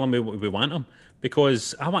need to tell him we want him,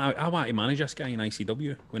 because I want to manage this guy in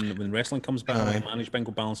ICW when wrestling comes back. I want to manage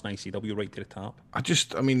Bingo Balance in ICW right to the top. I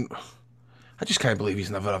just can't believe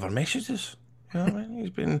he's never ever messaged us. You know what I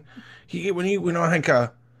mean? When I think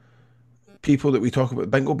people that we talk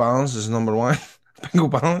about, Bingo Balance is number one. Bingo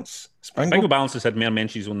Balance. Bingo Balance has had more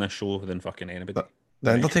mentions on this show than fucking anybody.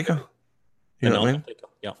 The Undertaker. You know what I mean?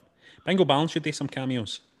 Yeah. Bingo Balance should do some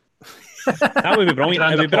cameos. That would be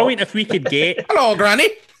brilliant. It would be brilliant if we could get. Hello, Granny.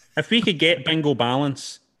 If we could get Bingo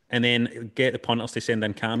Balance and then get the punters to send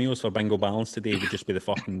in cameos for Bingo Balance today, would just be the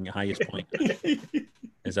fucking highest point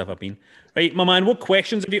has ever been. Right, my man. What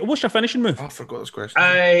questions have you? What's your finishing move? I forgot this question.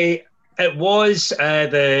 It was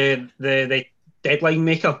the deadline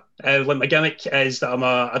maker. Like my gimmick is that I'm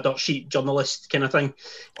a dirt sheet journalist kind of thing.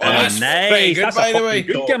 Oh, that's nice. Very good, That's by a the way.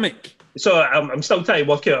 good gimmick. So I'm still trying to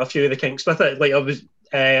work out a few of the kinks with it. Like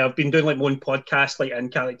I've been doing like my own podcast, like in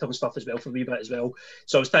character and stuff as well for a wee bit as well.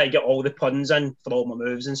 So I was trying to get all the puns in for all my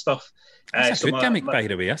moves and stuff. That's a good gimmick, by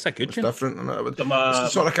the way. That's a good It's gimmick. different. Isn't it? It's the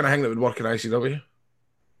sort of kind of thing that would work in ICW.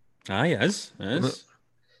 Aye, it is.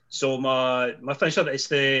 So my finisher is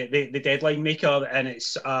the deadline maker, and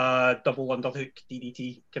it's a double underhook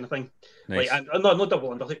DDT kind of thing. Nice. Like not double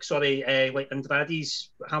underhook, sorry, like Andrade's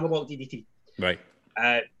hammerlock DDT. Right.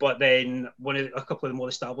 But then a couple of the more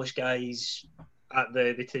established guys at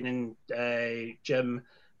the training gym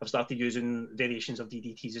have started using variations of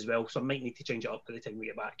DDTs as well. So I might need to change it up by the time we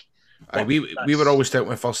get back. We were always told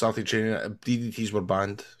when I first started training, DDTs were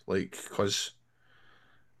banned, like, because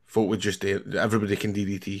folk would just do it. Everybody can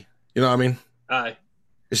DDT. You know what I mean? Aye.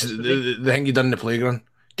 It's the thing you done in the playground.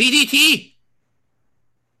 DDT!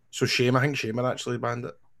 So Shamer actually banned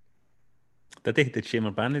it. Did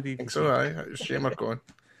Shamer ban the DDT? I think so, aye. Shamer gone.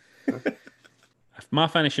 If my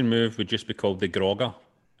finishing move would just be called the Grogger,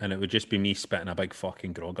 and it would just be me spitting a big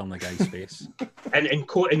fucking grog on the guy's face. And in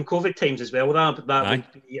COVID times as well, that would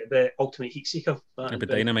be the ultimate heat seeker. It'd be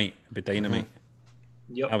dynamite.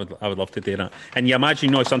 Yep. I would love to do that. And you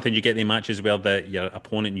imagine, sometimes you get the matches where your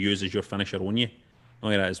opponent uses your finisher on you.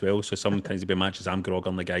 Like that as well. So sometimes there'll be matches I'm grog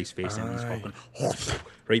on the guy's face and he's fucking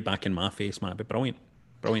right back in my face, man. It'd be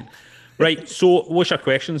brilliant. Right, so what's your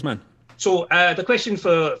questions, man? So the question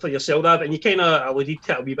for yourself, Dad, and you kind of alluded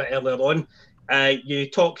to it a wee bit earlier on. You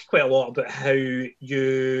talk quite a lot about how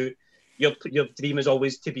your dream is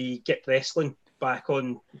always to get wrestling back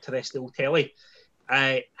on terrestrial telly.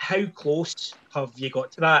 How close have you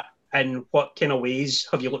got to that, and what kind of ways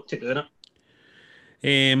have you looked at doing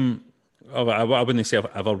it? I wouldn't say I've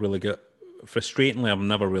ever really got. Frustratingly, I've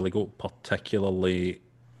never really got particularly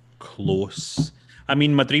close. I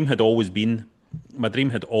mean, my dream had always been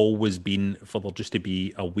for there just to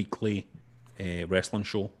be a weekly wrestling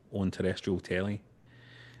show on terrestrial telly.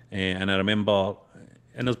 And I remember,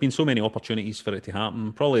 and there's been so many opportunities for it to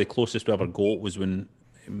happen. Probably the closest we ever got was when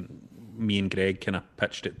me and Greg kind of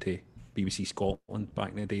pitched it to BBC Scotland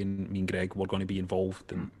back in the day, and me and Greg were going to be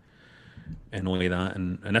involved and all of that.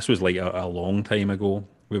 And this was like a long time ago.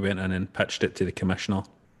 We went in and pitched it to the commissioner,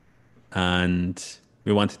 and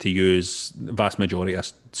we wanted to use the vast majority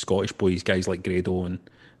of Scottish boys, guys like Grado and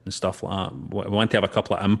stuff like that. We wanted to have a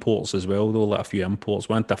couple of imports as well, though, like a few imports.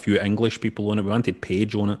 We wanted a few English people on it. We wanted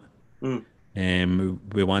Paige on it.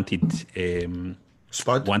 We wanted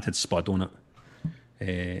Spud. Wanted Spud on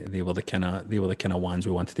it. They were the kind of ones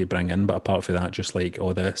we wanted to bring in. But apart from that, just like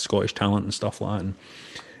all the Scottish talent and stuff like that.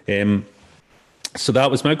 And so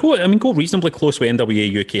that was my goal. I mean, go reasonably close with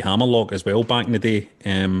NWA UK Hammerlock as well back in the day.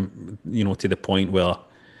 To the point where,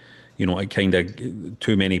 it kind of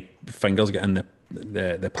too many fingers get in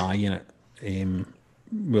the pie in it.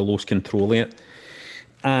 We lost control of it,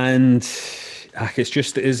 and it's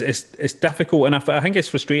just it's difficult. And I think it's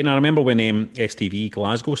frustrating. I remember when STV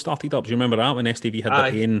Glasgow started up. Do you remember that, when STV had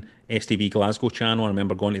their own STV Glasgow channel? I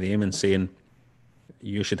remember going to them and saying,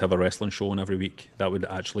 "You should have a wrestling show on every week. That would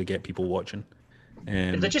actually get people watching."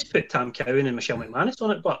 Did they just put Tam Cowan and Michelle McManus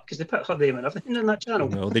on it, but because they put her name and everything in that channel?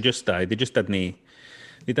 No, they just didn't.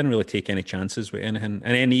 they didn't really take any chances with anything.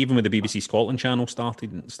 And then even with the BBC Scotland channel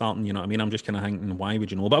starting, you know what I mean? I'm just kind of thinking, why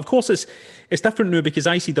would you know? But of course, it's different now because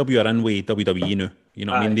ICW are in with WWE now. You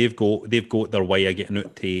know what I mean? They've got their way of getting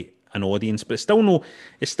out to an audience, but it's still no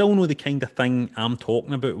the kind of thing I'm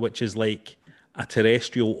talking about, which is like a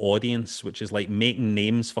terrestrial audience, which is like making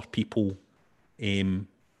names for people in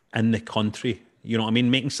the country. You know what I mean?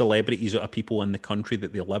 Making celebrities out of people in the country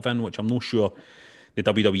that they live in, which I'm not sure the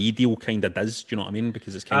WWE deal kind of does. Do you know what I mean?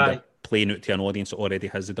 Because it's kind of playing out to an audience that already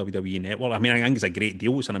has the WWE network. I mean, I think it's a great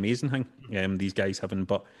deal. It's an amazing thing these guys having.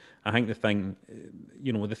 But I think the thing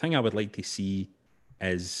I would like to see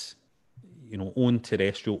is, you know, own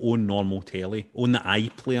terrestrial, own normal telly, own the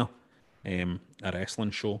iPlayer, a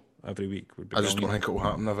wrestling show every week would be just don't think it will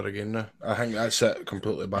happen ever again now. I think that's it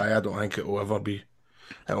completely by. I don't think it will ever be.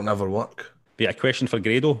 It'll never work. But a question for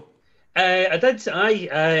Grado. I did,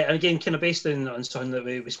 and again, kind of based on something that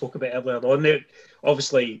we spoke about earlier on. There,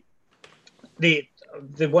 obviously, the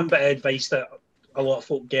one bit of advice that a lot of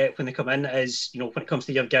folk get when they come in is, you know, when it comes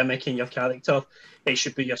to your gimmick and your character, it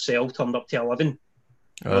should be yourself turned up to 11.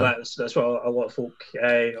 Well, that's what a lot of folk.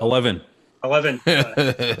 11. 11.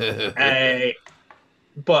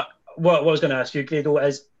 But what I was going to ask you, Grado,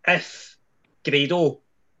 is if Grado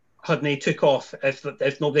hadn't took off,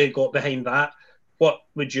 if nobody got behind that, what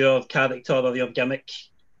would your character or your gimmick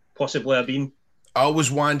possibly have been? I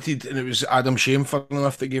always wanted, and it was Adam Shane, funny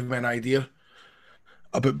enough, that gave me an idea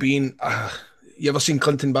about being. You ever seen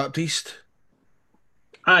Clinton Baptiste?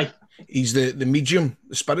 Aye. He's the medium,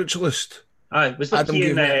 the spiritualist. Aye. Was that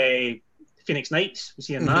he in Phoenix Nights? Was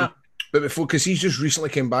he in that? But before, because he's just recently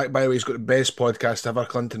came back. By the way, he's got the best podcast ever,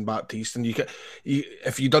 Clinton Baptiste, and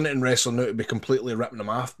if you done it in wrestling now, it'd be completely ripping him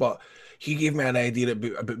off. But he gave me an idea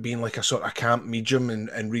about being like a sort of camp medium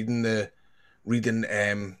and reading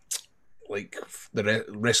like the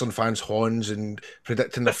wrestling fans' horns and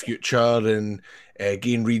predicting the future and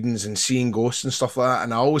getting readings and seeing ghosts and stuff like that.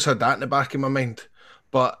 And I always had that in the back of my mind.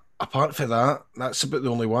 But apart from that, that's about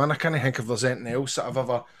the only one. I can't think if there's anything else that I've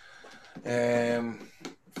ever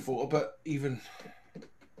thought about even.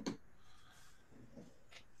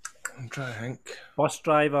 I'm trying to think. Bus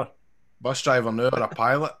driver now, or a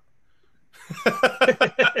pilot.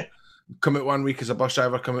 Come out one week as a bus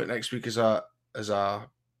driver, come out next week as a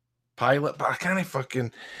pilot, but I can't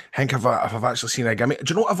fucking think if I've actually seen a gimmick.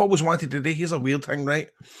 Do you know what I've always wanted to do? Here's a weird thing, right?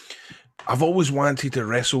 I've always wanted to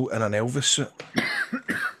wrestle in an Elvis suit.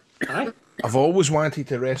 I've always wanted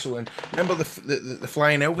to wrestle in. Remember the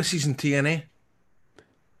Flying Elvises in TNA?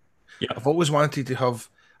 Yeah. I've always wanted to have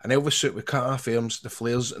an Elvis suit with cut-off arms, the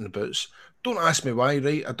flares, and the boots. Don't ask me why,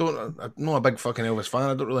 right? I'm not a big fucking Elvis fan.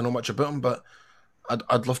 I don't really know much about him, but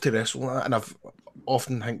I'd love to wrestle that. And I've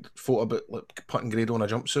often thought about like putting Grado in a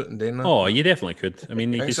jumpsuit and doing that. Oh, you definitely could. I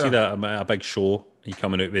mean, you could see that a big show, you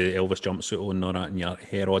coming out with the Elvis jumpsuit on and all that, and your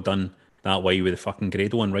hair all done that way with the fucking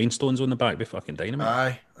Grado and rhinestones on the back, be fucking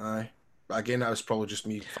dynamite. Aye. But again, that was probably just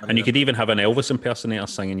me. And you could even have an Elvis impersonator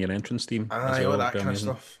singing your entrance theme. Aye, all that kind of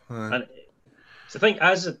stuff. And so I think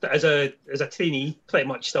as a trainee, pretty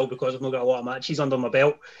much still, because I've not got a lot of matches under my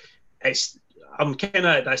belt, I'm kind of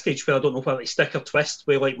at that stage where I don't know whether to stick or twist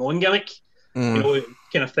with like my own gimmick, you know,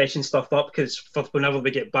 kind of freshen stuff up, because for whenever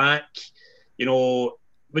we get back, you know,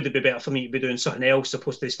 would it be better for me to be doing something else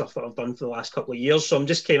opposed to the stuff that I've done for the last couple of years? So I'm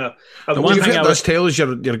just kind of. The one thing this tells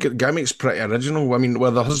your gimmick's pretty original. I mean,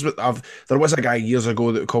 there was a guy years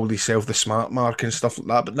ago that called himself the Smart Mark and stuff like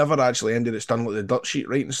that, but never actually ended. It's done like the dirt sheet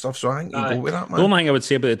writing stuff. So I think you go with that, man. The only thing I would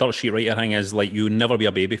say about the dirt sheet writer thing is like you never be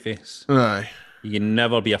a babyface. Aye. You can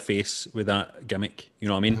never be a face with that gimmick. You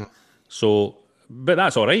know what I mean? So, but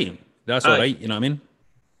that's all right. That's all right. You know what I mean?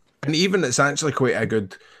 And even it's actually quite a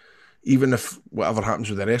good. Even if whatever happens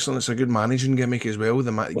with the wrestling, it's a good managing gimmick as well.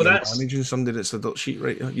 Managing somebody that's the dirt sheet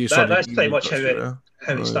writer. That's pretty much how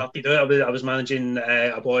it started out. I was managing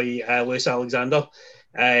a boy, Lewis Alexander,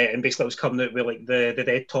 and basically I was coming out with like the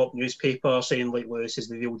Dead Top newspaper saying like Lewis is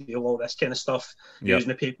the real deal, all this kind of stuff. Yep. Using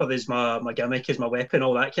the paper as my gimmick, as my weapon,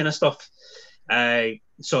 all that kind of stuff.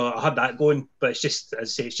 So I had that going, but it's just, as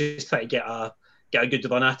I say, it's just trying to get a good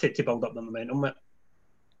run at it to build up the momentum.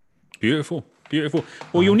 Beautiful.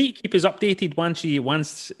 Well, you'll need to keep us updated once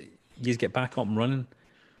you get back up and running.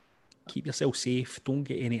 Keep yourself safe. Don't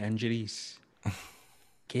get any injuries.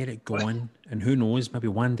 Get it going. And who knows, maybe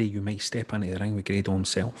one day you might step into the ring with Grado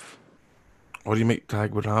himself. Or you might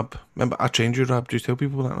tag with Rab. Remember, I trained you, Rab. Do you tell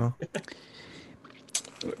people that now?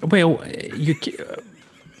 Well,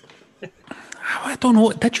 I don't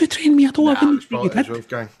know. Did you train me? I don't know. It was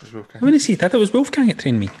Wolfgang. I wouldn't say that. It was Wolfgang that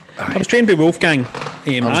trained me. I was trained by Wolfgang.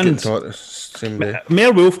 I was getting taught the same day.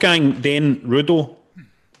 Mayor Wolfgang, then Rudo.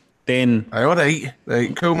 then... All right,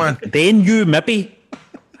 cool, man. Then you, maybe...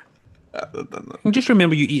 I just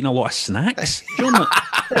remember you eating a lot of snacks.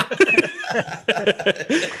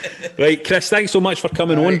 Right, Chris, thanks so much for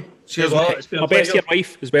coming on. Cheers, mate. My best to your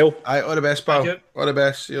wife as well. All the best, pal. All the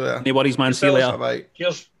best. See you later. No worries, man. See you later. Bye.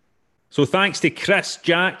 Cheers. So thanks to Chris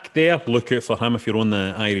Jack there. Look out for him if you're on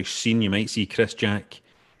the Irish scene. You might see Chris Jack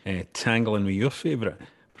tangling with your favourite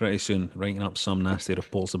pretty soon, writing up some nasty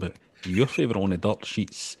reports about your favourite on the dirt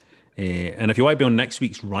sheets. And if you want to be on next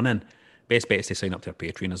week's run-in, best bet is to sign up to our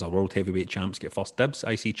Patreon, as our World Heavyweight Champs get first dibs,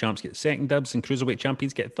 IC Champs get second dibs, and Cruiserweight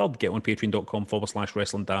Champions get third. Get on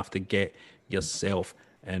patreon.com/wrestling daft to get yourself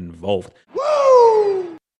involved.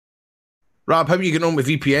 Woo! Rob, how are you getting on with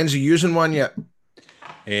VPNs? Are you using one yet?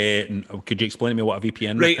 Could you explain to me what a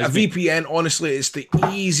VPN is? Right, a VPN, honestly, it's the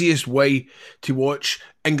easiest way to watch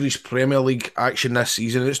English Premier League action this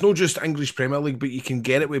season. It's not just English Premier League, but you can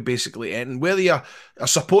get it with basically anything. Whether you're a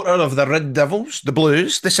supporter of the Red Devils, the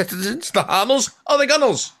Blues, the Citizens, the Hammers, or the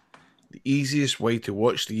Gunners, the easiest way to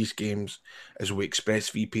watch these games is with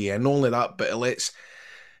ExpressVPN. Not only that, but it lets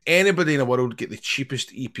anybody in the world get the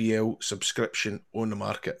cheapest EPL subscription on the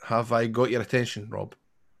market. Have I got your attention, Rob?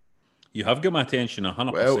 You have got my attention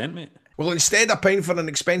 100%, mate. Well, instead of paying for an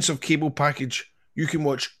expensive cable package, you can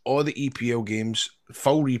watch all the EPL games,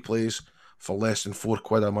 full replays, for less than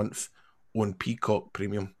 £4 a month on Peacock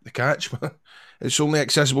Premium. The catch, it's only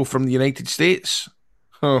accessible from the United States.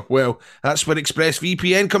 Oh, well, that's where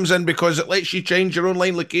ExpressVPN comes in, because it lets you change your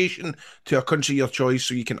online location to a country of your choice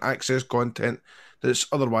so you can access content that's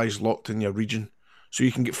otherwise locked in your region. So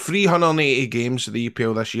you can get 380 games of the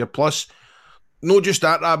EPL this year, plus... Not just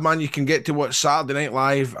that, Rab, man, you can get to watch Saturday Night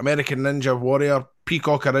Live, American Ninja Warrior,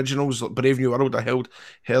 Peacock Originals, like Brave New World. I heard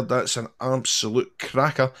that's an absolute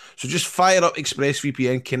cracker. So just fire up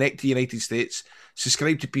ExpressVPN, connect to the United States,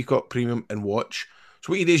 subscribe to Peacock Premium, and watch.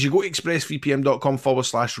 So what you do is you go to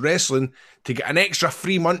expressvpn.com/wrestling to get an extra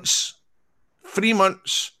 3 months. 3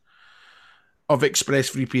 months of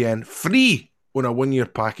ExpressVPN. Free on a 1 year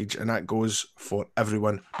package, and that goes for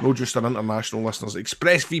everyone, not just our international listeners.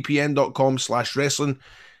 expressvpn.com/wrestling.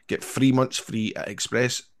 Get 3 months free at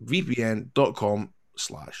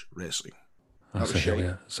expressvpn.com/wrestling. That's a hell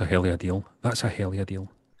of a deal. That's a hell of a deal.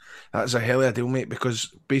 That's a hell of a deal, mate,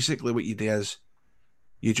 because basically what you do is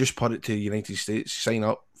you just put it to the United States, sign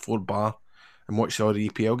up for bar, and watch all the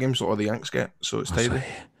EPL games that all the Yanks get. So it's tidy.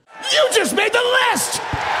 You just made the list!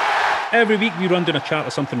 Every week we run down a chart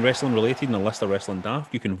of something wrestling related and a list of wrestling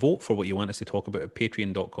daft. You can vote for what you want us to talk about at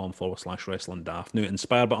patreon.com/wrestling daft. Now,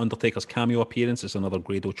 inspired by Undertaker's cameo appearance, it's another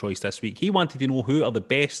Grado choice this week. He wanted to know who are the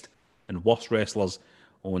best and worst wrestlers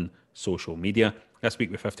on social media. This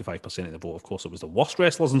week with 55% of the vote, of course, it was the worst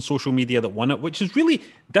wrestlers on social media that won it, which is really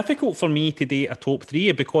difficult for me to do a top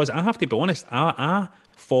three, because I have to be honest, I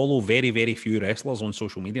follow very, very few wrestlers on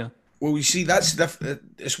social media. Well, you see,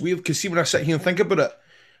 it's weird, because see, when I sit here and think about it,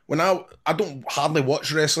 when I don't hardly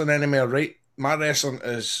watch wrestling anymore, right? My wrestling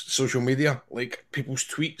is social media, like people's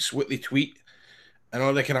tweets, what they tweet, and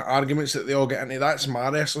all the kind of arguments that they all get into. That's my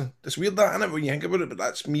wrestling. It's weird that, isn't it, when you think about it? But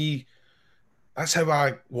that's me. That's how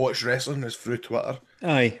I watch wrestling, is through Twitter.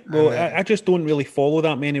 Aye. Well, I just don't really follow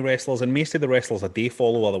that many wrestlers, and most of the wrestlers I do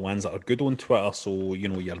follow are the ones that are good on Twitter. So, you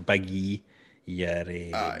know, your Big E, your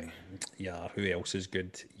who else is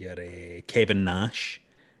good? Your Kevin Nash,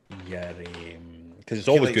 your because it's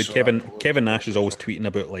always good. Kevin Nash is always tweeting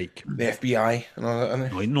about like the FBI and all that,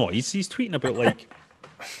 isn't he? No, he's tweeting about like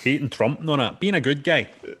hating Trump and all that, being a good guy.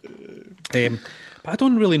 But I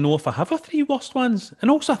don't really know if I have a three worst ones.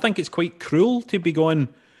 And also I think it's quite cruel to be going,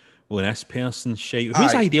 well, this person's shite.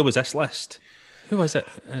 Whose idea was this list? Who was it?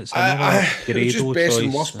 It's another Grado just best choice.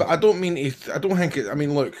 and worst, but I don't mean to, I don't think it, I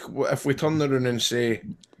mean, look, if we turn around and say,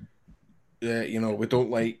 you know, we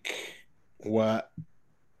don't like what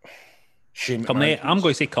Cornette, I'm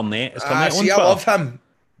going to say Cornette. Is Cornette on see, Twitter? I love him.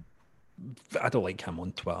 I don't like him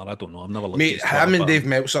on Twitter. I don't know. I've never looked Mate, at his Twitter, him and Dave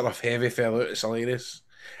Meltzer have heavy fell out. It's hilarious.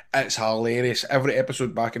 It's hilarious. Every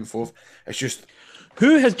episode back and forth. It's just...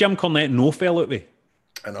 Who has Jim Cornette no fell out with?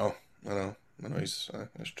 I know. That's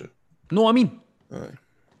true. No, I mean...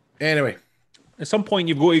 Anyway. At some point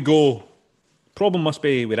you've got to go, problem must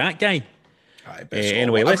be with that guy.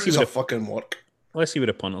 Anyway, let's see what fucking work. Let's see what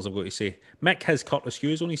the punters have got to say. Mick has Curtis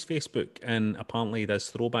Hughes on his Facebook, and apparently he does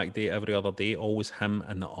throwback day every other day, always him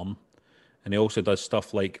in the urn. And he also does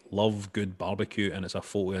stuff like love good barbecue, and it's a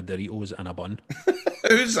photo of Doritos and a bun.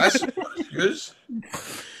 Who's this? Hughes?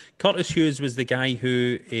 Curtis Hughes was the guy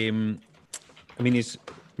who, he's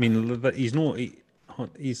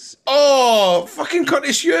oh, fucking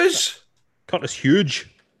Curtis Hughes. Curtis Huge.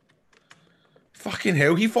 Fucking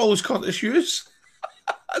hell, he follows Curtis Hughes.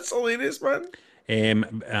 That's hilarious, man.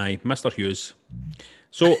 Aye, Mr. Hughes.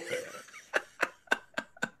 So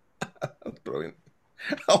that's brilliant.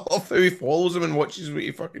 I love how he follows him and watches what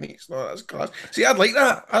he fucking eats. No, that's class. See, I'd like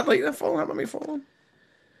that. I'd like to follow him. I may follow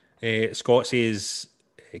him. Scott says,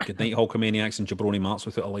 good night, Hulkamaniacs and jabroni marks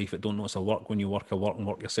without a life that don't notice a work when you work a work and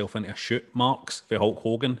work yourself into a shoot. Marks for Hulk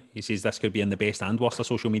Hogan. He says this could be in the best and worst of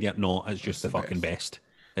social media. No, it's just the fucking best.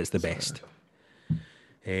 It's the best.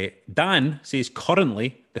 Dan says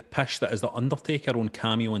currently the pish that is the Undertaker on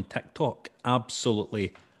Cameo on TikTok,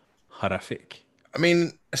 absolutely horrific. I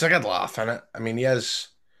mean, it's a good laugh, innit? I mean, he is.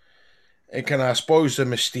 It kind of spoils the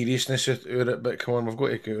mysteriousness of it, but come on, we've got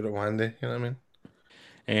to go to it one day. You know what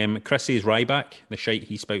I mean? Chris says Ryback, the shite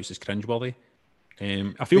he spouts is cringeworthy.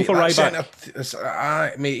 I feel for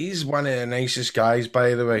Ryback. Mate, he's one of the nicest guys,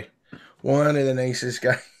 by the way. One of the nicest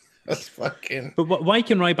guys. That's fucking. But why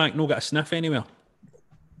can Ryback not get a sniff anywhere?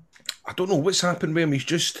 I don't know what's happened with him. He's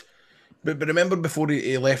just. But remember before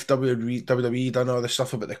he left WWE, done all this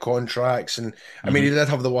stuff about the contracts, and I mean, he did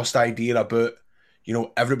have the worst idea about, you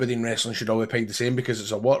know, everybody in wrestling should all be paid the same because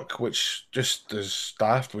it's a work, which just is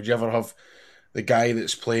daft. Would you ever have the guy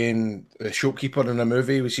that's playing the shopkeeper in a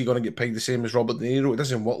movie, was he going to get paid the same as Robert De Niro? It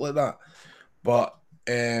doesn't work like that. But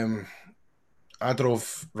I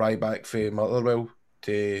drove Ryback from Motherwell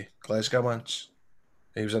to Glasgow once.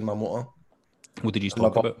 He was in my motor. What did you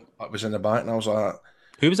talk about? I was in the back, and I was like,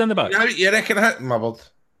 who was in the back? You reckon I hit my bud?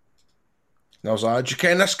 And I was like, do you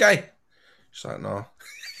ken this guy? She's like, no.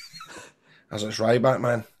 I was like, it's Ryback,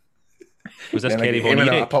 man. Was this Kerry Von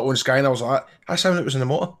Erich? I put on Sky, and I was like, I sounded it was in the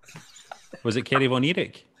motor. Was it Kerry Von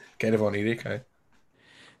Erich? Kerry Von Erich, aye.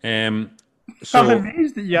 I'm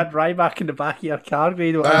amazed that you had Ryback in the back of your car,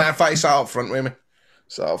 Grado. In fact, he sat up front with me.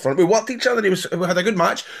 We worked each other. We had a good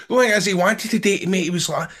match. The only thing is, he wanted to date me. He was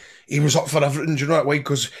like, he was up for everything. Do you know that way?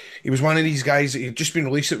 Because he was one of these guys that he'd just been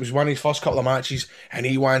released. It was one of his first couple of matches, and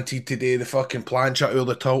he wanted to do the fucking plancha over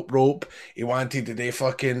the top rope. He wanted to do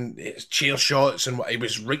fucking chair shots, and he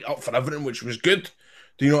was right up for everything, which was good.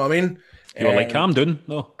 Do you know what I mean? You were like Camden,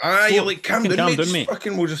 no? Ah, you're like Camden, mate.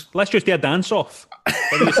 Fucking, let's just do a dance off.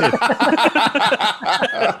 What do you say?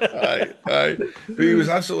 aye. But he was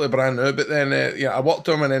absolutely brand new. But then, I walked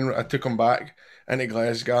him, and then I took him back into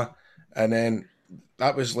Glasgow, and then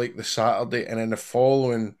that was like the Saturday, and then the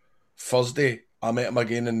following Thursday, I met him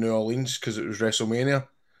again in New Orleans because it was WrestleMania,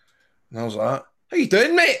 and I was like, "How you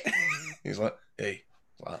doing, mate?" He's like, "Hey,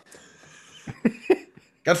 like,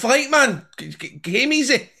 good fight, man. Game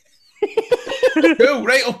easy." Cool,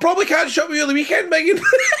 right, I'll probably catch up with you on the weekend, Megan.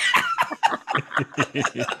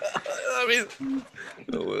 I mean,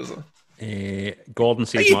 what was it? Gordon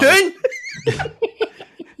says, how you doing?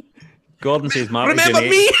 Gordon says, Marty remember Jannetty.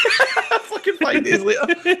 Me? Fucking 5 days later.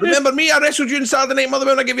 Remember me? I wrestled you on Saturday Night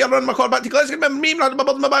Motherwell, and I gave you a run my car back to Glasgow. Remember me? I had my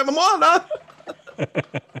blood in my back of my motor, nah?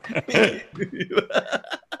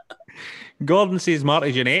 Gordon says,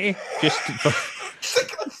 Marty Jannetty,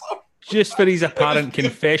 just for his apparent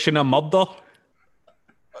confession of murder.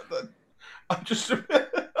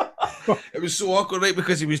 It was so awkward, right?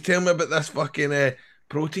 Because he was telling me about this fucking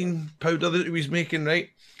protein powder that he was making, right?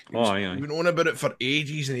 He been on about it for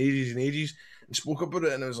ages and ages and ages, and spoke about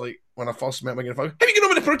it. And it was like when I first met him again, have you got on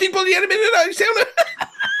with the protein powder? He's telling me.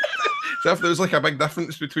 So if there was like a big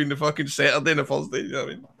difference between the fucking Saturday and the Thursday, you know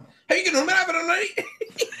what I mean? How you getting on with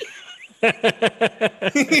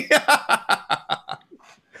it,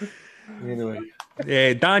 Anyway,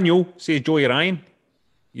 Daniel says Joey Ryan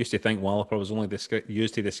used to think Walliper was only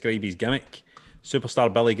used to describe his gimmick.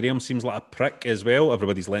 Superstar Billy Graham seems like a prick as well.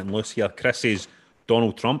 Everybody's letting loose here. Chris says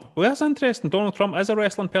Donald Trump. Well, that's interesting. Donald Trump is a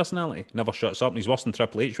wrestling personality. Never shuts up, and he's worse than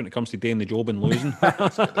Triple H when it comes to doing the job and losing.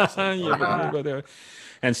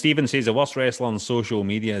 And Stephen says the worst wrestler on social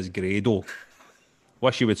media is Grado.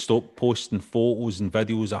 Wish you would stop posting photos and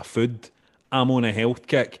videos of food. I'm on a health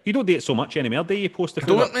kick. You don't do it so much anymore, do you? Post the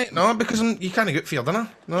food? Don't, mate. No, because you can't get for your dinner.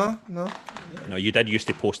 No. No, you did used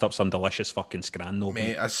to post up some delicious fucking scran, though.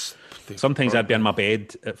 Mate, sometimes I'd be in my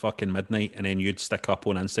bed at fucking midnight, and then you'd stick up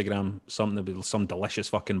on Instagram something with some delicious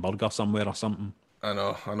fucking burger somewhere or something. I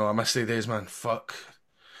know. I miss the days, man. Fuck.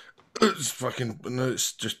 It's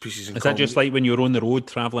just pieces and Is that just like when you were on the road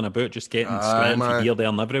travelling about, just getting scran for here, there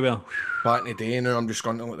and everywhere? Back in the day now, I'm just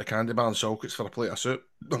going to like the candy bar and sockets for a plate of soup.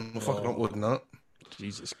 I'm fucking uploading that.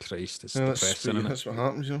 Jesus Christ, it's depressing. That's what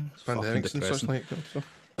happens, you know. Pandemics and such like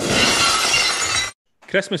that.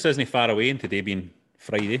 Christmas isn't far away, and today being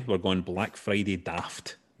Friday, we're going Black Friday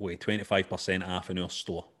daft with 25% off in our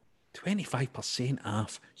store. 25%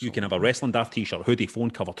 off. You can have a Wrestling Daft t-shirt, hoodie, phone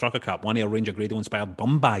cover, trucker cap, one-air Ranger Grado inspired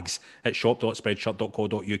bum bags at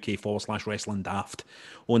shop.spreadshirt.co.uk/Wrestling Daft.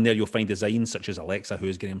 On there you'll find designs such as Alexa,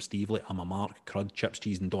 Who's Graham Stevely, I'm a Mark, Crud, Chips,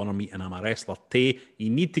 Cheese and Donner Meat, and I'm a Wrestler Tay. You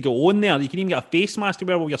need to go on there. You can even get a face mask to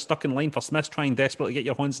wear while you're stuck in line for Smiths trying desperately to get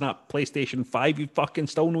your hands on that PlayStation 5. You fucking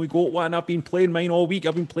still know you got one. I've been playing mine all week.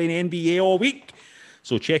 I've been playing NBA all week.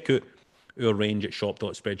 So check out our range at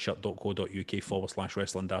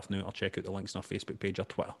shop.spreadshirt.co.uk/Wrestling Daft now, or check out the links on our Facebook page or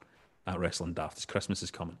Twitter at Wrestling Daft. As Christmas is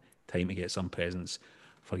coming, time to get some presents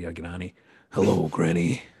for your granny. Hello,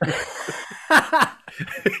 granny.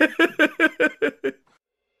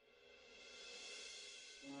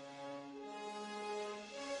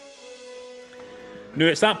 Now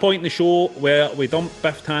it's that point in the show where we dump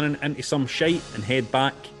Biff Tannen into some shite and head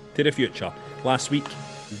back to the future. Last week,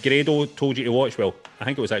 Grado told you to watch, well, I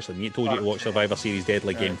think it was actually me that told you to watch Survivor Series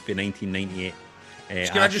Deadly Game for 1998.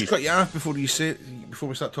 Can I just cut you off before we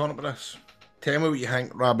start talking about this? Tell me what you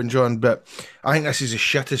think, Rob and John, but I think this is the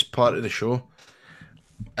shittest part of the show.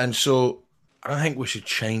 And so I think we should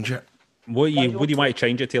change it. What do you want to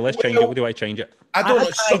change it to? Let's change it. What do I change it? I don't know.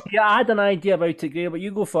 I had an idea about it, Gray, but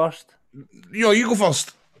you go first. You go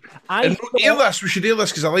first. We should hear this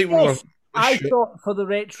because I like when we're... I thought for the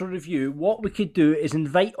retro review, what we could do is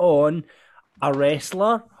invite on a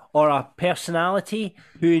wrestler or a personality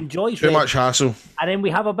who enjoys too much hassle, and then we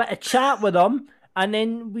have a bit of chat with them, and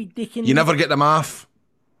then they can. You never get them off.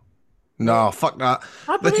 No, fuck that.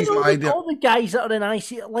 This is my idea. All the guys that are in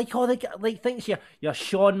IC, like all the things here. You're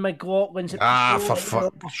Sean McLaughlin's. For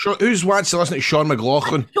fuck. Who's wants to listen to Sean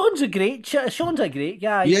McLaughlin? Sean's a great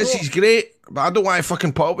guy. Yes, he's great, but I don't want to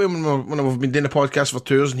fucking put up with him when we've been doing the podcast for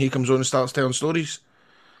 2 years and he comes on and starts telling stories.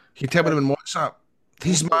 He tell me them in WhatsApp.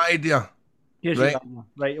 He's my idea.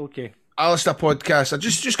 Right, okay. Alistair podcast. I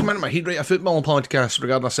just come into my head, right? A football podcast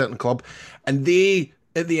regarding a certain club, and they,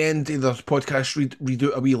 at the end of their podcast, read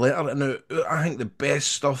out a wee letter. And I think the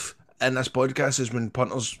best stuff in this podcast is when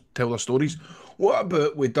punters tell their stories. What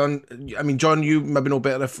about we done? I mean, John, you maybe know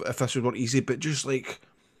better if this would work easy, but just like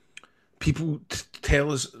people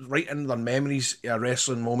tell us right in their memories a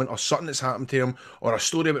wrestling moment or something that's happened to them or a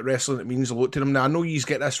story about wrestling that means a lot to them. Now, I know you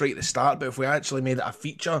get this right at the start, but if we actually made it a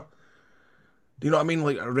feature, do you know what I mean?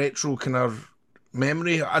 Like a retro kind of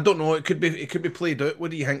memory. I don't know. It could be played out. What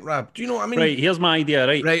do you think, Rab? Do you know what I mean? Right. Here's my idea.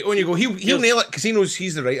 Right. On you go. He'll nail it because he knows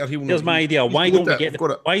he's the writer. Here's my idea. Why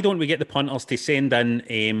don't we get the punters to send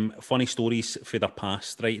in funny stories for their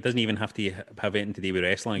past? Right. It doesn't even have to have anything to do with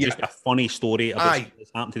wrestling. Just a funny story about something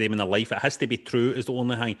that's happened to them in their life. It has to be true. Is the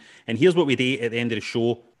only thing. And here's what we do at the end of the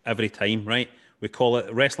show every time. Right. We call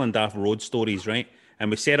it Wrestling Daft Road Stories. Right. And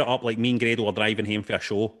we set it up like me and Grado are driving home for a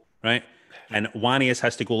show. Right. And one of us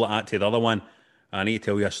has to go like that to the other one. I need to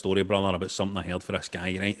tell you a story, brother, about something I heard for this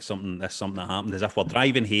guy, right? Something that happened, as if we're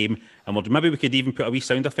driving home, and maybe we could even put a wee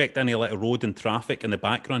sound effect in, like a road and traffic in the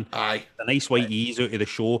background. Aye. A nice white ease out of the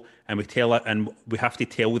show, and we tell it, and we have to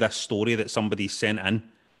tell this story that somebody sent in.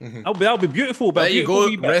 Mm-hmm. That'll be beautiful. There you go,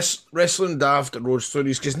 Wrestling Daft and Road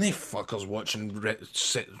Stories, because no fuckers watching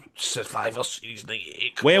Survivor Series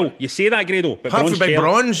 98. Well, you say that, Grado, but Bronze, you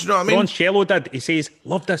know what I mean? Broncello did. He says,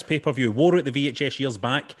 loved this pay-per-view, wore out the VHS years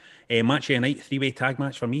back. Match of the night, 3-way tag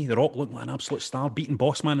match for me. The Rock looked like an absolute star, beating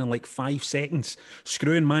Bossman in like 5 seconds.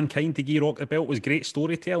 Screwing Mankind to give Rock the belt was great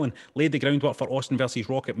storytelling. Laid the groundwork for Austin versus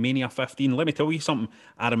Rock at Mania 15. Let me tell you something.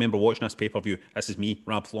 I remember watching this pay-per-view. This is me,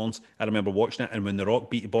 Rab Florence. I remember watching it, and when The Rock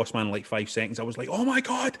beat Bossman in like 5 seconds, I was like, oh my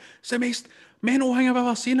God, it's the most mental thing I've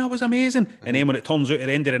ever seen. That was amazing. And then when it turns out at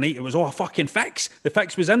the end of the night, it was all a fucking fix. The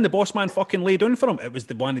fix was in. The Bossman fucking laid down for him. It was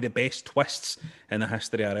one of the best twists in the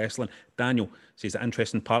history of wrestling. Daniel says the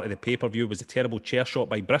interesting part of the pay-per-view was the terrible chair shot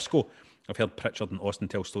by Briscoe. I've heard Pritchard and Austin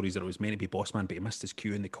tell stories that it was meant to be Bossman, but he missed his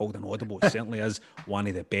cue and they called an audible. It certainly is one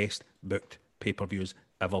of the best booked pay-per-views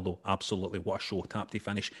ever, though. Absolutely, what a show. Tap to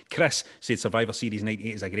finish. Chris said Survivor Series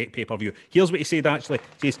 98 is a great pay-per-view. Here's what he said, actually.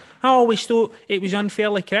 He says, I always thought it was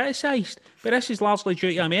unfairly criticised, but this is largely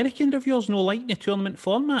due to American reviewers no liking the tournament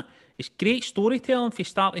format. It's great storytelling from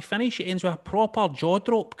start to finish. It ends with a proper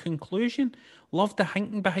jaw-drop conclusion. Love the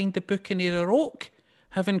hinting behind the booking of The Rock.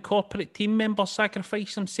 Having corporate team members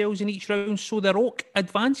sacrifice themselves in each round so The Rock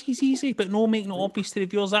advances easy, but no making it obvious to the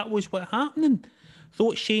viewers that was what happening.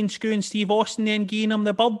 Thought Shane screwing Steve Austin then giving him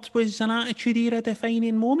the bird was an Attitude Era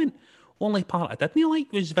defining moment. Only part I didn't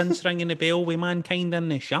like was Vince ringing the bell with Mankind in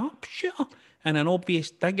the sharpshooter and an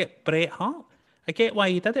obvious dig at Bret Hart. I get why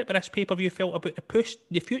he did it, but this pay-per-view felt about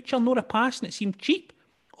the future, not the past, and it seemed cheap.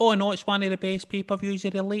 Oh no, it's one of the best pay-per-views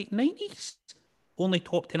of the late 90s. Only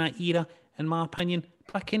topped in that era, in my opinion,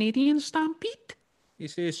 by Canadian Stampede. He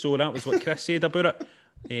says so. That was what Chris said about it.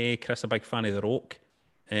 Chris, a big fan of The Rock.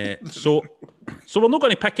 So we're not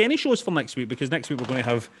going to pick any shows for next week, because next week we're going to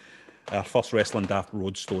have our first Wrestling Daft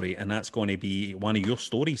Road story, and that's going to be one of your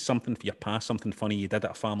stories, something for your past, something funny you did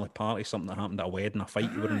at a family party, something that happened at a wedding, a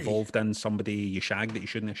fight you were involved in, somebody you shagged that you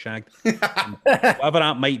shouldn't have shagged. Whatever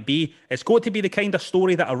that might be, it's got to be the kind of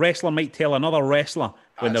story that a wrestler might tell another wrestler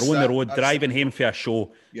when they're on the road driving home for a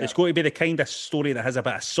show. Yeah. It's got to be the kind of story that has a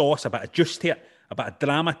bit of sauce, a bit of juice to it, a bit of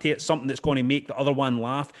drama to it, something that's going to make the other one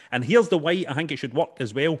laugh. And here's the way I think it should work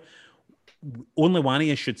as well. Only one of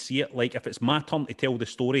you should see it. Like, if it's my turn to tell the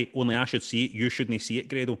story, only I should see it. You shouldn't see it,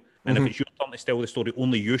 Grado. And if it's your turn to tell the story,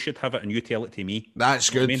 only you should have it, and you tell it to me. That's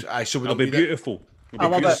good. It'll be beautiful. I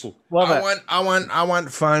love it. I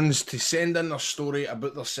want fans to send in their story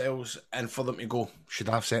about themselves, and for them to go, should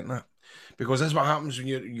I have sent that? Because that's what happens when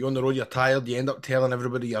you're on the road, you're tired, you end up telling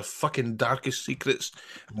everybody your fucking darkest secrets.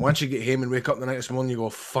 And once you get home and wake up the next morning, you go,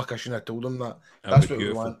 fuck, I shouldn't have told them that. That's what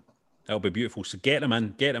we want. That'll be beautiful. So get them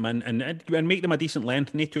in, and make them a decent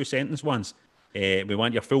length, no 2-sentence ones. We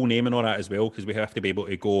want your full name and all that as well, because we have to be able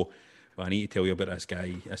to go, well, I need to tell you about this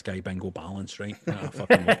guy Bingo Balance, right? I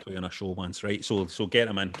fucking worked with you on a show once, right? So get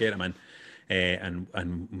them in,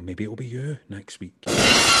 and maybe it'll be you next week.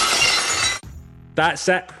 That's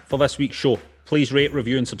it for this week's show. Please rate,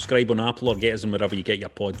 review, and subscribe on Apple, or get us in wherever you get your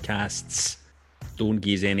podcasts. Don't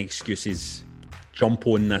give us any excuses. Jump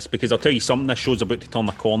on this, because I'll tell you something, this show's about to turn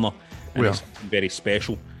the corner, and it's very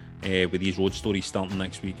special with these road stories starting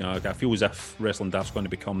next week. I feel as if Wrestling Daft's going to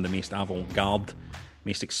become the most avant-garde,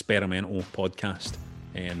 most experimental podcast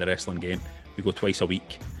in the wrestling game. We go twice a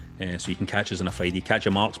week, so you can catch us on a Friday, catch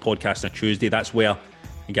a Mark's podcast on a Tuesday. That's where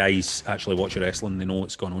the guys actually watch your wrestling, they know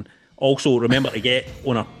what's going on. Also, remember to get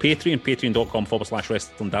on our Patreon,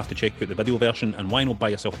 patreon.com/Wrestling Daft, to check out the video version. And why not buy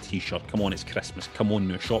yourself a t-shirt? Come on, it's Christmas. Come on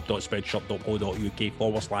now.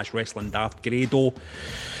 shop.spreadshirt.co.uk/Wrestling Daft. Grado.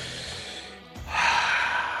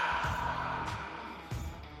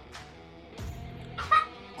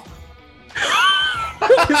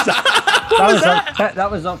 That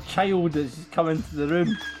was our child that's come into the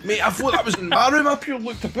room. Mate, I thought that was in my room. I pure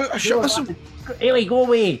looked about. I shut myself. Ellie, go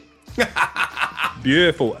away.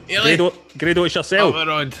 Beautiful. Grado, it's yourself. Up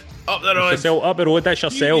the road. Up the road. That's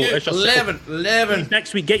yourself. It's yourself. 11.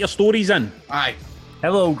 Next week, get your stories in. Aye.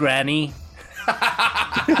 Hello, Granny.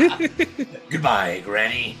 Goodbye,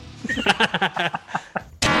 Granny.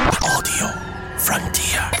 Audio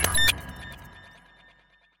Frontier.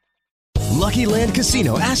 Lucky Land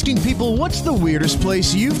Casino, asking people, what's the weirdest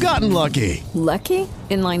place you've gotten lucky? Lucky?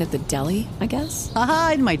 In line at the deli, I guess?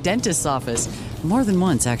 Aha, in my dentist's office. More than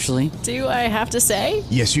once, actually. Do I have to say?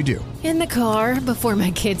 Yes, you do. In the car before my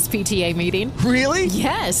kids' PTA meeting. Really?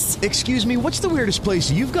 Yes. Excuse me, what's the weirdest place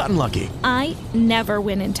you've gotten lucky? I never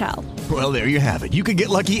win and tell. Well, there you have it. You can get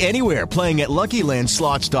lucky anywhere, playing at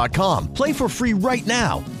LuckyLandSlots.com. Play for free right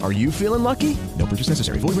now. Are you feeling lucky? No purchase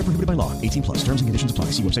necessary. Void where prohibited by law. 18+. Terms and conditions apply.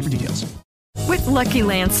 See website for details. With Lucky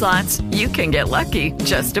Land Slots, you can get lucky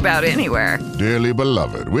just about anywhere. Dearly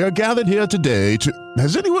beloved, we are gathered here today to...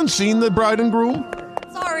 Has anyone seen the bride and groom?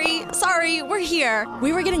 Sorry, we're here.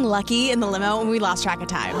 We were getting lucky in the limo and we lost track of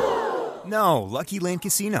time. No, Lucky Land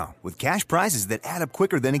Casino, with cash prizes that add up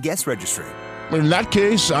quicker than a guest registry. In that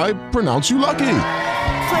case, I pronounce you lucky.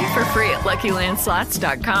 Play for free at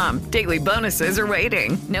LuckyLandSlots.com. Daily bonuses are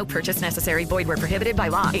waiting. No purchase necessary. Void where prohibited by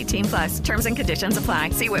law. 18+. Terms and conditions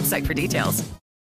apply. See website for details.